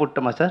ட்ரெயினில்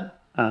போட்டுட்டோமா சார்?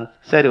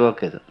 சரி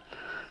ஓகே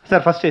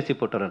சார் ஃபஸ்ட் ஏசி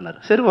போட்டுறேன்னாரு.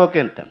 சரி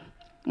ஓகேன்ட்டேன்.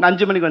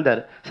 5 மணிக்கு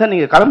வந்தார், சார்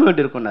நீங்கள் கிளம்ப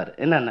வேண்டியிருக்குன்னாரு.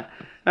 என்னென்ன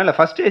இல்லை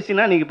ஃபஸ்ட்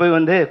ஏசினா நீங்கள் போய்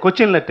வந்து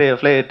கொச்சினில்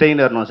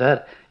ட்ரெயின் வரணும் சார்,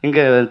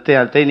 இங்கே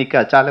ட்ரெயின்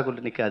நிற்காது,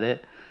 சாலக்குடி நிற்காது,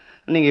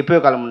 நீங்கள் இப்போயே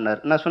கிளம்புனார்.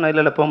 நான் சொன்னேன்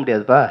இல்லை போக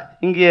முடியாதுப்பா,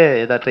 இங்கேயே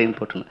ஏதாவது ட்ரெயின்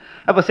போட்டுணும்.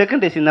 அப்போ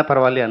செகண்ட் ஏசின்னா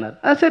பரவாயில்லையானார்.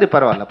 சரி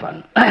பரவாயில்லப்பா.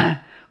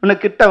 உன்னை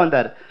கிட்ட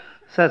வந்தார்,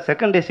 சார்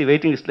செகண்ட் ஏசி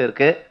வெயிட்டிங் லிஸ்ட்டில்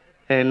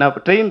இருக்குது. நான்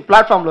ட்ரெயின்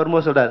பிளாட்ஃபார்மில்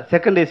வரும்போது சொல்கிறார்,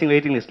 செகண்ட் ஏசி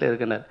வெயிட்டிங் லிஸ்ட்டில்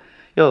இருக்குன்னாரு.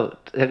 யோ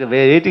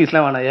வெயிட்டிங்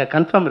லிஸ்ட்லாம் வேணாம், ஏன்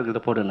கன்ஃபார்ம்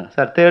இருக்கிறத போடுன்னு.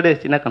 சார் தேர்ட்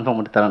ஏசினா கன்ஃபார்ம்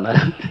பண்ணி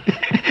தரேன்னாரு.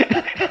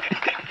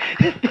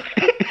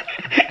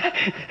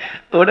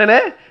 உடனே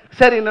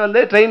சரி இன்னும்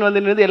வந்து ட்ரெயின்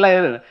வந்து நின்று எல்லாம்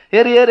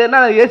ஏறுனா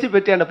ஏசி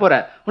பெட்டியாண்ட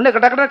போகிறேன். உடனே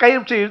கட்ட கை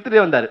பிடிச்சி இழுத்துட்டே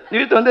வந்தார்.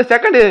 இழுத்து வந்து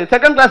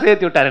செகண்ட் கிளாஸ்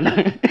ஏற்றி விட்டார். என்ன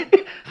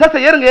சார்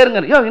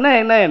ஏறுங்க யோ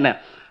என்ன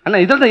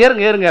அண்ணா இதில் தான்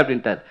ஏறுங்க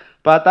அப்படின்ட்டார்.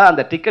 பார்த்தா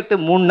அந்த டிக்கெட்டு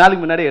 3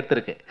 நாளைக்கு முன்னாடி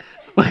எடுத்திருக்கு.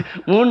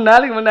 3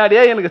 நாளைக்கு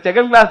முன்னாடியே எனக்கு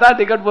செகண்ட் கிளாஸ் தான்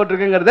டிக்கெட்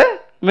போட்டிருக்குங்கிறது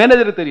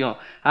மேனேஜருக்கு தெரியும்.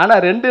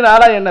 ஆனால் 2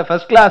 நாளாக என்ன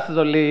ஃபர்ஸ்ட் கிளாஸ்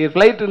சொல்லி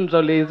ஃப்ளைட்டுன்னு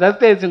சொல்லி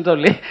ஃபர்ஸ்ட் ஏசின்னு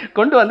சொல்லி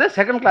கொண்டு வந்து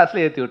செகண்ட்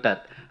கிளாஸில் ஏற்றி விட்டார்.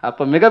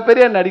 அப்போ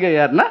மிகப்பெரிய நடிகை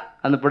யாருன்னா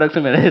அந்த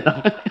ப்ரொடக்ஷன் மேனேஜர்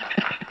தான்.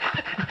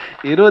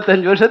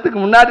 25 வருஷத்துக்கு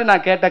முன்னாடி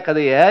நான் கேட்ட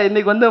கதையை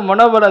இன்னைக்கு வந்து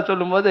மனோபலா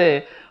சொல்லும்போது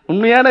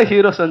உண்மையான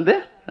ஹீரோஸ் வந்து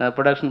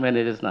ப்ரொடக்ஷன்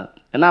மேனேஜர்ஸ் தான்.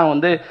 ஏன்னா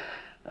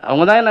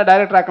அவங்க தான் என்ன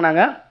டைரக்டர்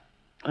ஆக்குனாங்க.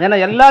 ஏன்னா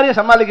எல்லாரையும்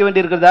சமாளிக்க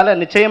வேண்டி இருக்கிறதால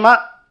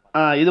நிச்சயமாக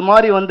இது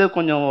மாதிரி வந்து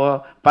கொஞ்சம்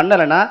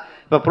பண்ணலைன்னா,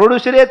 இப்போ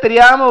ப்ரொடியூசரே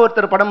தெரியாமல்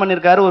ஒருத்தர் படம்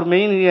பண்ணியிருக்காரு, ஒரு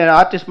மெயின்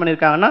ஆர்டிஸ்ட்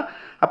பண்ணியிருக்காங்கன்னா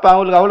அப்போ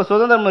அவங்களுக்கு அவ்வளோ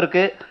சுதந்திரம்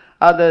இருக்குது.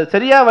 அதை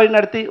சரியாக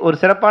வழிநடத்தி ஒரு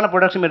சிறப்பான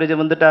ப்ரொடக்ஷன்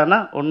மேனேஜர் வந்துட்டாங்கன்னா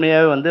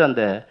உண்மையாகவே வந்து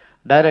அந்த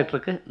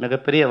டைரக்டருக்கு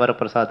மிகப்பெரிய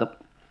வரப்பிரசாதம்.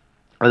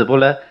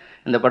 அதுபோல்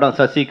இந்த படம்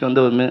சசிக்கு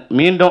வந்து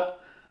மீண்டும்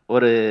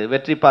ஒரு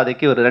வெற்றி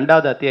பாதைக்கு ஒரு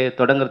 2வது அத்தியாயம்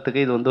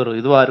தொடங்குறதுக்கு இது வந்து ஒரு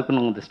இதுவாக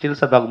இருக்குன்னு உங்கள்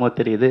ஸ்டில்ஸை பார்க்கும்போது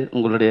தெரியுது,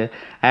 உங்களுடைய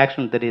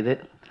ஆக்ஷன் தெரியுது.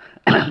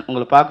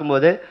 உங்களை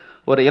பார்க்கும்போது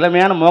ஒரு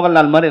இளமையான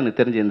மோகன்லால் மாதிரி எனக்கு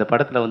தெரிஞ்சு இந்த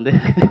படத்தில் வந்து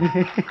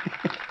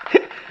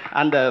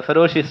அந்த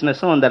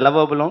ஃபெரோஷியஸ்னஸும் அந்த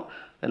லவ்வபிளும்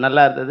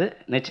நல்லா இருந்தது.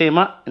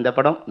 நிச்சயமாக இந்த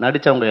படம்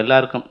நடித்தவங்க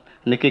எல்லாருக்கும்,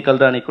 நிக்கி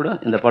கல்ராணி கூட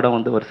இந்த படம்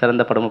வந்து ஒரு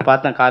சிறந்த படம்.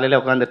 பார்த்தேன் காலையில்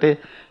உட்காந்துட்டு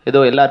ஏதோ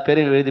எல்லார்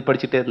பேரையும் எழுதி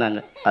படிச்சுட்டே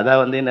இருந்தாங்க.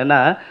 அதான் வந்து என்னென்னா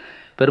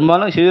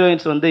பெரும்பாலும்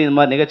ஹீரோயின்ஸ் வந்து இது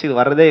மாதிரி நிகழ்ச்சிக்கு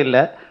வர்றதே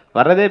இல்லை,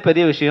 வர்றதே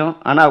பெரிய விஷயம்.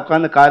 ஆனால்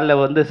உட்காந்து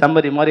காலையில் வந்து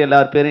சம்மரி மாதிரி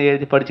எல்லார் பேரையும்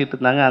எழுதி படிச்சுட்டு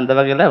இருந்தாங்க. அந்த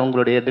வகையில்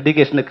உங்களுடைய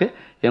டெடிகேஷனுக்கு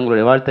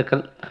எங்களுடைய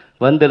வாழ்த்துக்கள்.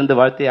 வந்திருந்து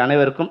வாழ்த்திய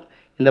அனைவருக்கும்.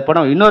 இந்த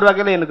படம் இன்னொரு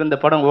வகையில் எனக்கு இந்த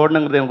படம்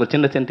ஓடணுங்கிறது எனக்கு ஒரு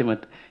சின்ன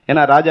சென்டிமெண்ட்.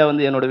 ஏன்னா ராஜா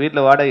வந்து என்னோட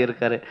வீட்டில் வாடகை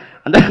இருக்காரு.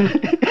 அந்த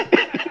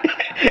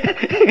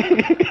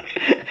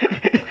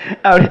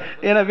அப்படி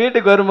ஏன்னா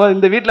வீட்டுக்கு வரும்போது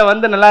இந்த வீட்டில்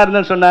வந்து நல்லா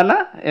இருந்தேன்னு சொன்னான்னா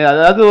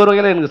அது ஒரு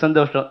வகையில் எனக்கு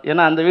சந்தோஷம்.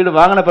 ஏன்னா அந்த வீடு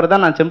வாங்கின பிறகு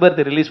தான் நான்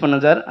செம்பருத்தி ரிலீஸ்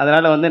பண்ணேன் சார்.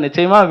 அதனால் வந்து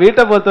நிச்சயமாக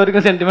வீட்டை பொறுத்த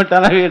வரைக்கும்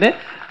சென்டிமெண்ட்டான வீடு.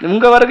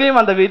 உங்கள் வரைக்கும்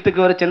அந்த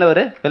வீட்டுக்கு ஒரு சின்ன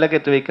ஒரு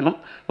விளக்கேற்றி வைக்கணும்.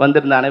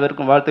 வந்திருந்த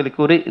அனைவருக்கும் வாழ்த்துக்களை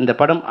கூறி இந்த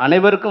படம்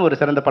அனைவருக்கும் ஒரு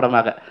சிறந்த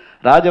படமாக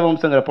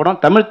ராஜவம்சங்கிற படம்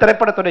தமிழ்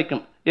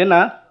திரைப்படத்துறைக்கும்.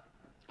 ஏன்னா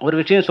ஒரு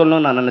விஷயம்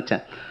சொல்லணும்னு நான்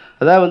நினச்சேன்.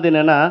 அதாவது வந்து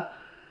என்னென்னா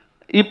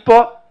இப்போ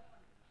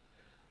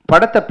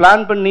படத்தை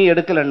பிளான் பண்ணி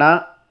எடுக்கலைன்னா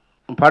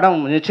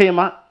படம்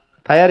நிச்சயமாக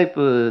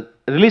தயாரிப்பு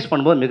ரிலீஸ்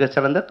பண்ணும்போது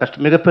மிகச்சிறந்த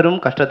மிக பெரும்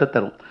கஷ்டத்தை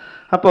தரும்.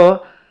 அப்போது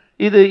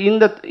இது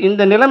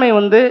இந்த நிலைமை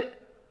வந்து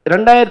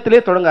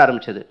 2000 தொடங்க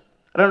ஆரம்பிச்சது.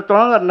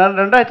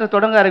 2000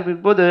 தொடங்க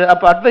ஆரம்பிக்கும் போது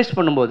அப்போ அட்வைஸ்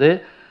பண்ணும்போது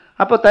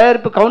அப்போ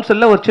தயாரிப்பு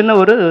கவுன்சிலில் ஒரு சின்ன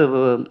ஒரு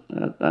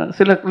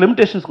சில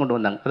லிமிடேஷன்ஸ் கொண்டு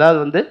வந்தாங்க. அதாவது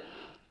வந்து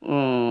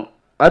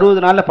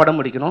 60 நாளில் படம்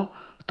முடிக்கணும்,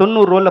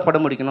 90 ரோலில்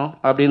படம் முடிக்கணும்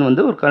அப்படின்னு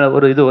வந்து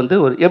ஒரு இது வந்து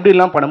ஒரு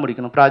எப்படிலாம் படம்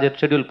முடிக்கணும்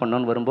ப்ராஜெக்ட் ஷெட்யூல்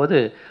பண்ணணும்னு வரும்போது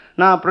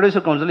நான்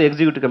ப்ரொடியூசர் கவுன்சில்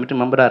எக்ஸிக்யூட்டிவ் கமிட்டி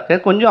மெம்பராக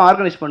இருக்கேன். கொஞ்சம்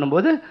ஆர்கனைஸ்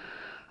பண்ணும்போது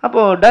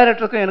அப்போது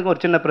டைரக்டருக்கும் எனக்கு ஒரு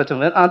சின்ன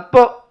பிரச்சனை.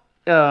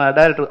 அப்போது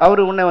டைரக்டர்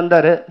அவர் உடனே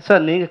வந்தார்,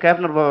 சார் நீங்கள்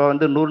கேப்டன்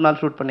வந்து 100 நாள்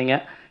ஷூட் பண்ணீங்க,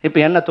 இப்போ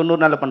என்ன 90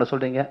 நாளில் பண்ண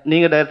சொல்கிறீங்க,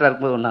 நீங்கள் டைரக்டராக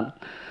இருக்கும்போது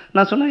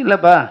நான் சொன்னேன்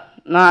இல்லைப்பா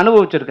நான்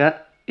அனுபவிச்சிருக்கேன்,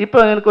 இப்போ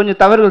எனக்கு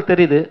கொஞ்சம் தவறுகள்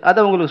தெரியுது,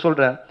 அதை உங்களுக்கு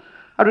சொல்கிறேன்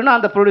அப்படின்னா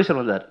அந்த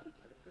ப்ரொடியூசர் வந்தார்.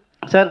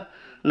 சார்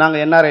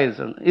நாங்கள் என்ஆர்ஐ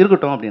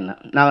இருக்கட்டும் அப்படின்னா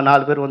நாங்கள்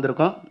 4 பேர்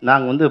வந்திருக்கோம்,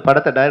 நாங்கள் வந்து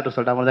படத்தை டைரக்டர்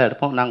சொல்லிட்டாமல் தான்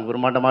எடுப்போம், நாங்கள்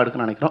பிரம்மாண்டமாக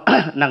எடுக்கணும்னு நினைக்கிறோம்,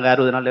 நாங்கள்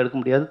 60 நாள் எடுக்க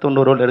முடியாது,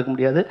 90 ரோல் எடுக்க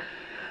முடியாது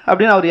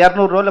அப்படின்னு அவர்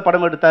 200 ரோலில்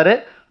படம் எடுத்தார்.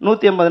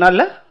 180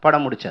 நாளில்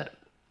படம் முடித்தார்.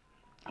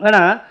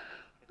 ஆனால்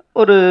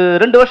ஒரு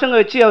 2 வருஷம்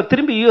கழிச்சு அவர்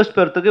திரும்பி யூஎஸ்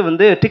போகிறதுக்கு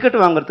வந்து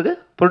டிக்கெட் வாங்குறதுக்கு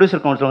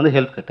ப்ரொடியூசர் கவுன்சில் வந்து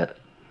ஹெல்ப் கேட்டார்.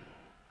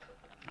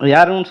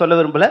 யாரும் சொல்ல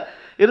விரும்பலை.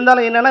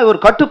 இருந்தாலும் என்னென்னா ஒரு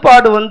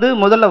கட்டுப்பாடு வந்து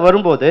முதல்ல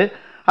வரும்போது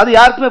அது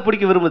யாருக்குமே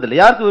பிடிக்க விரும்புதில்லை.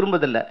 யாருக்கும்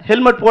விரும்புதில்லை.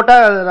 ஹெல்மெட்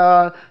போட்டால்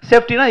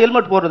சேஃப்டினா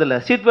ஹெல்மெட் போடுறதில்லை,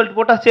 சீட் பெல்ட்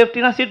போட்டால்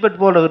சேஃப்டினா சீட்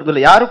பெல்ட் போட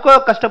விரும்புதில்லை. யாருக்கோ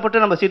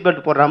கஷ்டப்பட்டு நம்ம சீட்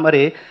பெல்ட் போடுற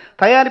மாதிரி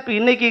தயாரிப்பு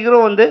இன்றைக்கி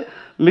வந்து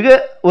மிக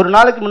ஒரு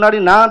நாளைக்கு முன்னாடி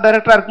நான்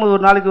டைரக்டராக இருக்கும்போது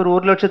ஒரு நாளைக்கு ஒரு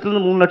 1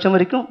 லட்சத்துலேருந்து 3 லட்சம்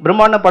வரைக்கும்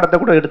பிரம்மாண்ட படத்தை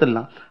கூட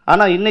எடுத்துடலாம்.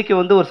 ஆனால் இன்றைக்கி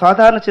வந்து ஒரு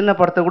சாதாரண சின்ன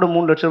படத்தை கூட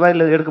 3 லட்ச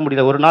ரூபாயில் எடுக்க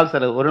முடியல. ஒரு நாள்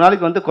செலவு ஒரு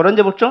நாளைக்கு வந்து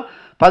குறைஞ்சபட்சம்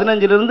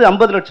 15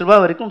 50 லட்ச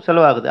ரூபாய் வரைக்கும்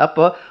செலவாகுது.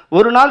 அப்போ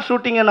ஒரு நாள்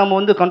ஷூட்டிங்கை நம்ம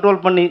வந்து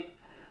கண்ட்ரோல் பண்ணி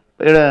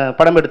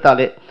படம்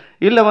எடுத்தாலே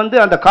இல்லை வந்து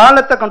அந்த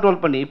காலத்தை கண்ட்ரோல்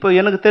பண்ணி, இப்போ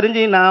எனக்கு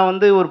தெரிஞ்சு நான்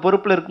வந்து ஒரு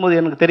பொறுப்பில் இருக்கும்போது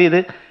எனக்கு தெரியுது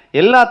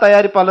எல்லா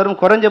தயாரிப்பாளரும்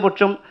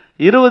குறைஞ்சபட்சம்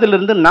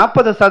 20%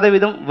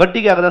 40%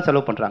 வட்டிக்காக தான்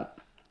செலவு பண்ணுறாங்க.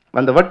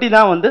 அந்த வட்டி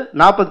தான் வந்து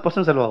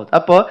 40% செலவாகுது.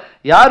 அப்போது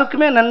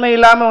யாருக்குமே நன்மை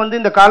இல்லாமல் வந்து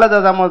இந்த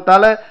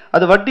காலதாமதத்தால்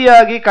அது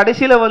வட்டியாகி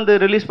கடைசியில் வந்து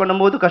ரிலீஸ்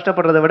பண்ணும்போது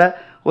கஷ்டப்படுறதை விட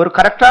ஒரு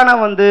கரெக்டான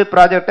வந்து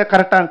ப்ராஜெக்டை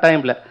கரெக்டான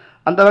டைமில்,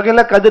 அந்த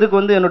வகையில் கதிருக்கு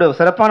வந்து என்னுடைய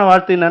சிறப்பான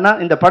வாழ்த்து என்னென்னா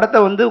இந்த படத்தை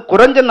வந்து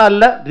குறைஞ்ச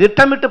நாளில்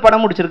திட்டமிட்டு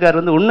படம் முடிச்சிருக்காரு.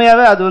 வந்து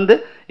உண்மையாகவே அது வந்து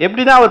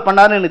எப்படி தான் அவர்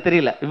பண்ணாருன்னு எனக்கு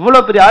தெரியல.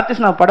 இவ்வளோ பெரிய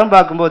ஆர்டிஸ்ட் நான் படம்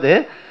பார்க்கும்போது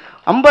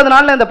 50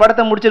 நாளில் இந்த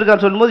படத்தை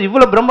முடிச்சிருக்காருன்னு சொல்லும்போது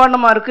இவ்வளோ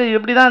பிரம்மாண்டமாக இருக்குது,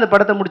 எப்படி தான் இந்த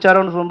படத்தை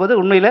முடிச்சாரோன்னு சொல்லும்போது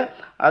உண்மையில்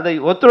அதை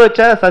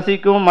ஒத்துழைச்ச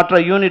சசிக்கும் மற்ற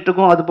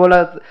யூனிட்டுக்கும் அதுபோல்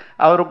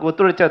அவருக்கு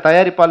ஒத்துழைச்ச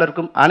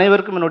தயாரிப்பாளருக்கும்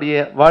அனைவருக்கும்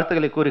என்னுடைய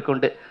வாழ்த்துக்களை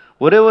கூறிக்கொண்டு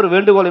ஒரே ஒரு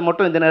வேண்டுகோளை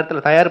மட்டும் இந்த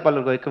நேரத்தில்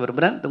தயாரிப்பாளருக்கு வைக்க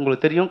விரும்புகிறேன்.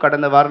 உங்களுக்கு தெரியும்,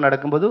 கடந்த வாரம்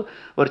நடக்கும்போது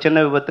ஒரு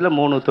சின்ன விபத்தில்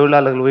 3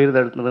 தொழிலாளர்கள்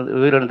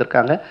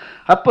உயிரிழந்திருக்காங்க.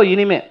 அப்போ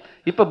இனிமேல்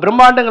இப்போ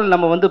பிரம்மாண்டங்கள்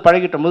நம்ம வந்து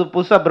பழகிட்டோம் போது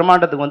புதுசாக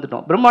பிரம்மாண்டத்துக்கு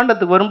வந்துட்டோம்.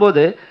 பிரம்மாண்டத்துக்கு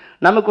வரும்போது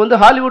நமக்கு வந்து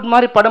ஹாலிவுட்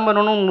மாதிரி படம்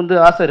பண்ணணும்னு வந்து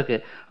ஆசை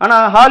இருக்குது.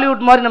 ஆனால்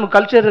ஹாலிவுட் மாதிரி நம்ம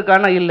கல்ச்சர் இருக்குது.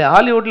 ஆனால் இல்லை,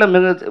 ஹாலிவுட்டில்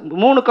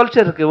 3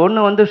 கல்ச்சர் இருக்குது.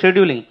 ஒன்று வந்து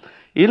ஷெட்யூலிங்,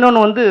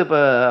 இன்னொன்று வந்து இப்போ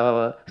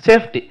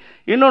சேஃப்டி,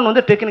 இன்னொன்று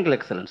வந்து டெக்னிக்கல்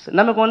எக்ஸலன்ஸ்.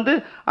 நமக்கு வந்து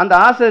அந்த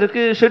ஆசை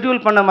இருக்குது,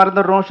 ஷெட்யூல் பண்ண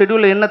மறந்துடுறோம்,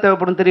 ஷெட்யூலில் என்ன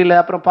தேவைப்படும் தெரியல,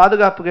 அப்புறம்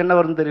பாதுகாப்புக்கு என்ன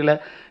வரும்னு தெரியல.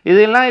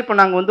 இதெல்லாம் இப்போ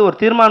நாங்கள் வந்து ஒரு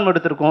தீர்மானம்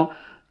எடுத்திருக்கோம்.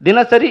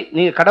 தினசரி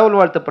நீங்கள் கடவுள்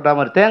வாழ்த்துப்படுற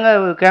மாதிரி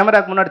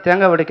கேமராக்கு முன்னாடி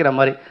தேங்காய் உடைக்கிற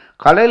மாதிரி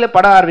கலையில்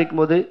படம்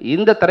ஆரம்பிக்கும் போது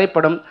இந்த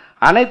திரைப்படம்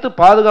அனைத்து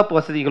பாதுகாப்பு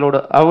வசதிகளோடு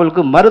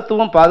அவங்களுக்கு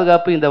மருத்துவம்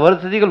பாதுகாப்பு இந்த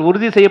வசதிகள்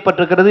உறுதி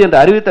செய்யப்பட்டிருக்கிறது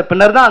என்று அறிவித்த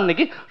பின்னர் தான்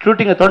அன்றைக்கி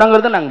ஷூட்டிங்கை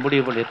தொடங்குறது நாங்கள்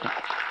முடிவு பண்ணியிருக்கோம்.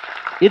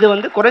 இது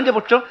வந்து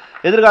குறைஞ்சபட்சம்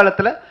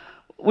எதிர்காலத்தில்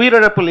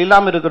உயிரிழப்புகள்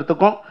இல்லாமல்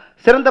இருக்கிறதுக்கும்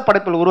சிறந்த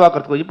படைப்புகள்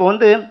உருவாக்குறதுக்கும்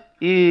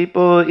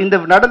இப்போ இந்த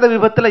நடந்த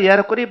விபத்தில்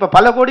ஏறக்குறைய இப்போ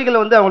பல கோடிகளை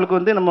வந்து அவங்களுக்கு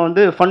வந்து நம்ம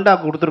வந்து ஃபண்டாக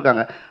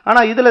கொடுத்துருக்காங்க.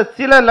 ஆனால் இதில்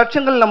சில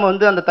லட்சங்கள் நம்ம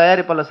வந்து அந்த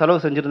தயாரிப்பால்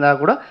செலவு செஞ்சுருந்தா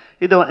கூட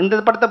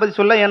இந்த படத்தை பற்றி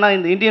சொல்ல, ஏன்னா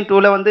இந்த இந்தியன்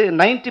 2ல் வந்து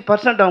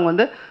 90% அவங்க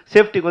வந்து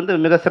சேஃப்டிக்கு வந்து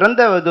மிக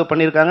சிறந்த இது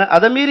பண்ணியிருக்காங்க.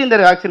 அதை மீறி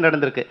இந்த ஆக்சிடென்ட்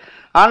நடந்திருக்கு.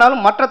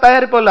 ஆனாலும் மற்ற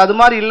தயாரிப்புகள் அது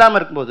மாதிரி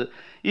இல்லாமல் இருக்கும்போது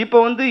இப்போ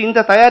வந்து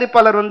இந்த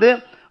தயாரிப்பாளர் வந்து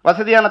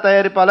வசதியான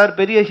தயாரிப்பாளர்,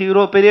 பெரிய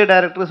ஹீரோ, பெரிய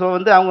டைரக்டர், ஸோ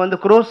வந்து அவங்க வந்து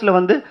க்ரோஸில்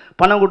வந்து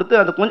பணம் கொடுத்து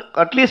அது கொஞ்சம்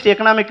அட்லீஸ்ட்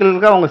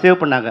எக்கனாமிக்கலுக்காக அவங்க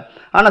சேவ் பண்ணாங்க.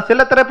 ஆனால்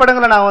சில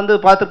திரைப்படங்களை நான் வந்து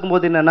பார்த்துருக்கும்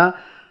போது என்னென்னா,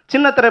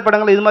 சின்ன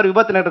திரைப்படங்கள் இது மாதிரி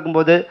விபத்து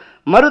நடக்கும்போது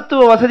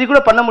மருத்துவ வசதி கூட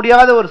பண்ண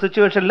முடியாத ஒரு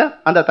சுச்சுவேஷனில்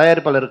அந்த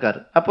தயாரிப்பாளர் இருக்கார்.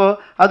 அப்போது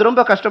அது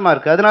ரொம்ப கஷ்டமாக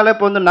இருக்குது. அதனால்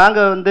இப்போ வந்து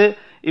நாங்கள் வந்து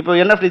இப்போ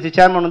NFDC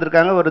சேர்மன்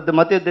வந்திருக்காங்க, ஒரு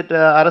மத்திய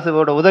திட்ட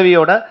அரசோட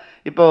உதவியோட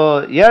இப்போ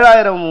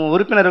 7000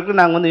 உறுப்பினர்களுக்கு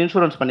நாங்கள் வந்து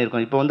இன்சூரன்ஸ்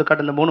பண்ணியிருக்கோம். இப்போ வந்து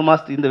கடந்த 3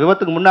 மாதத்துக்கு இந்த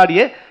விபத்துக்கு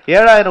முன்னாடியே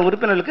 7000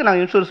 உறுப்பினர்களுக்கு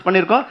நாங்கள் இன்சூரன்ஸ்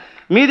பண்ணியிருக்கோம்.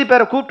 மீதி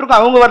பேரை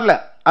கூப்பிட்ருக்கோம், அவங்க வரல.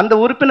 அந்த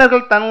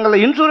உறுப்பினர்கள் தங்களை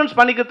இன்சூரன்ஸ்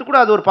பண்ணிக்கிறதுக்கு கூட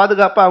அது ஒரு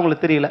பாதுகாப்பாக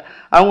அவங்களுக்கு தெரியல.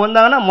 அவங்க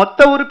வந்தாங்கன்னா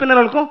மொத்த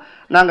உறுப்பினர்களுக்கும்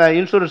நாங்கள்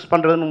இன்சூரன்ஸ்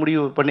பண்ணுறதுன்னு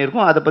முடிவு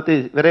பண்ணியிருக்கோம். அதை பற்றி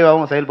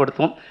விரைவாகவும்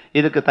செயல்படுத்துவோம்.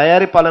 இதுக்கு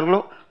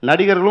தயாரிப்பாளர்களும்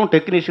நடிகர்களும்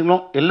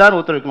டெக்னீஷியனும் எல்லாரும்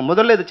ஒத்துழைக்கணும்.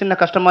 முதல்ல இது சின்ன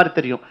கஷ்டம் மாதிரி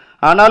தெரியும்.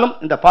 ஆனாலும்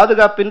இந்த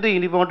பாதுகாப்பின்றி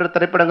இனி போன்ற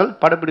திரைப்படங்கள்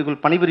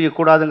படப்பிடிப்புகள்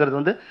பணிபுரியக்கூடாதுங்கிறது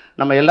வந்து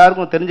நம்ம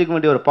எல்லாருக்கும் தெரிஞ்சுக்க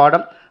வேண்டிய ஒரு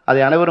பாடம்.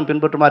 அதை அனைவரும்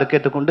பின்பற்றுமாறு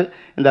கேட்டுக்கொண்டு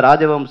இந்த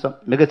ராஜவம்சம்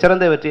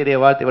மிகச்சிறந்த வெற்றியடைய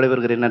வாழ்த்து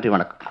விடைபெறுகிறேன். நன்றி,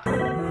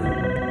 வணக்கம்.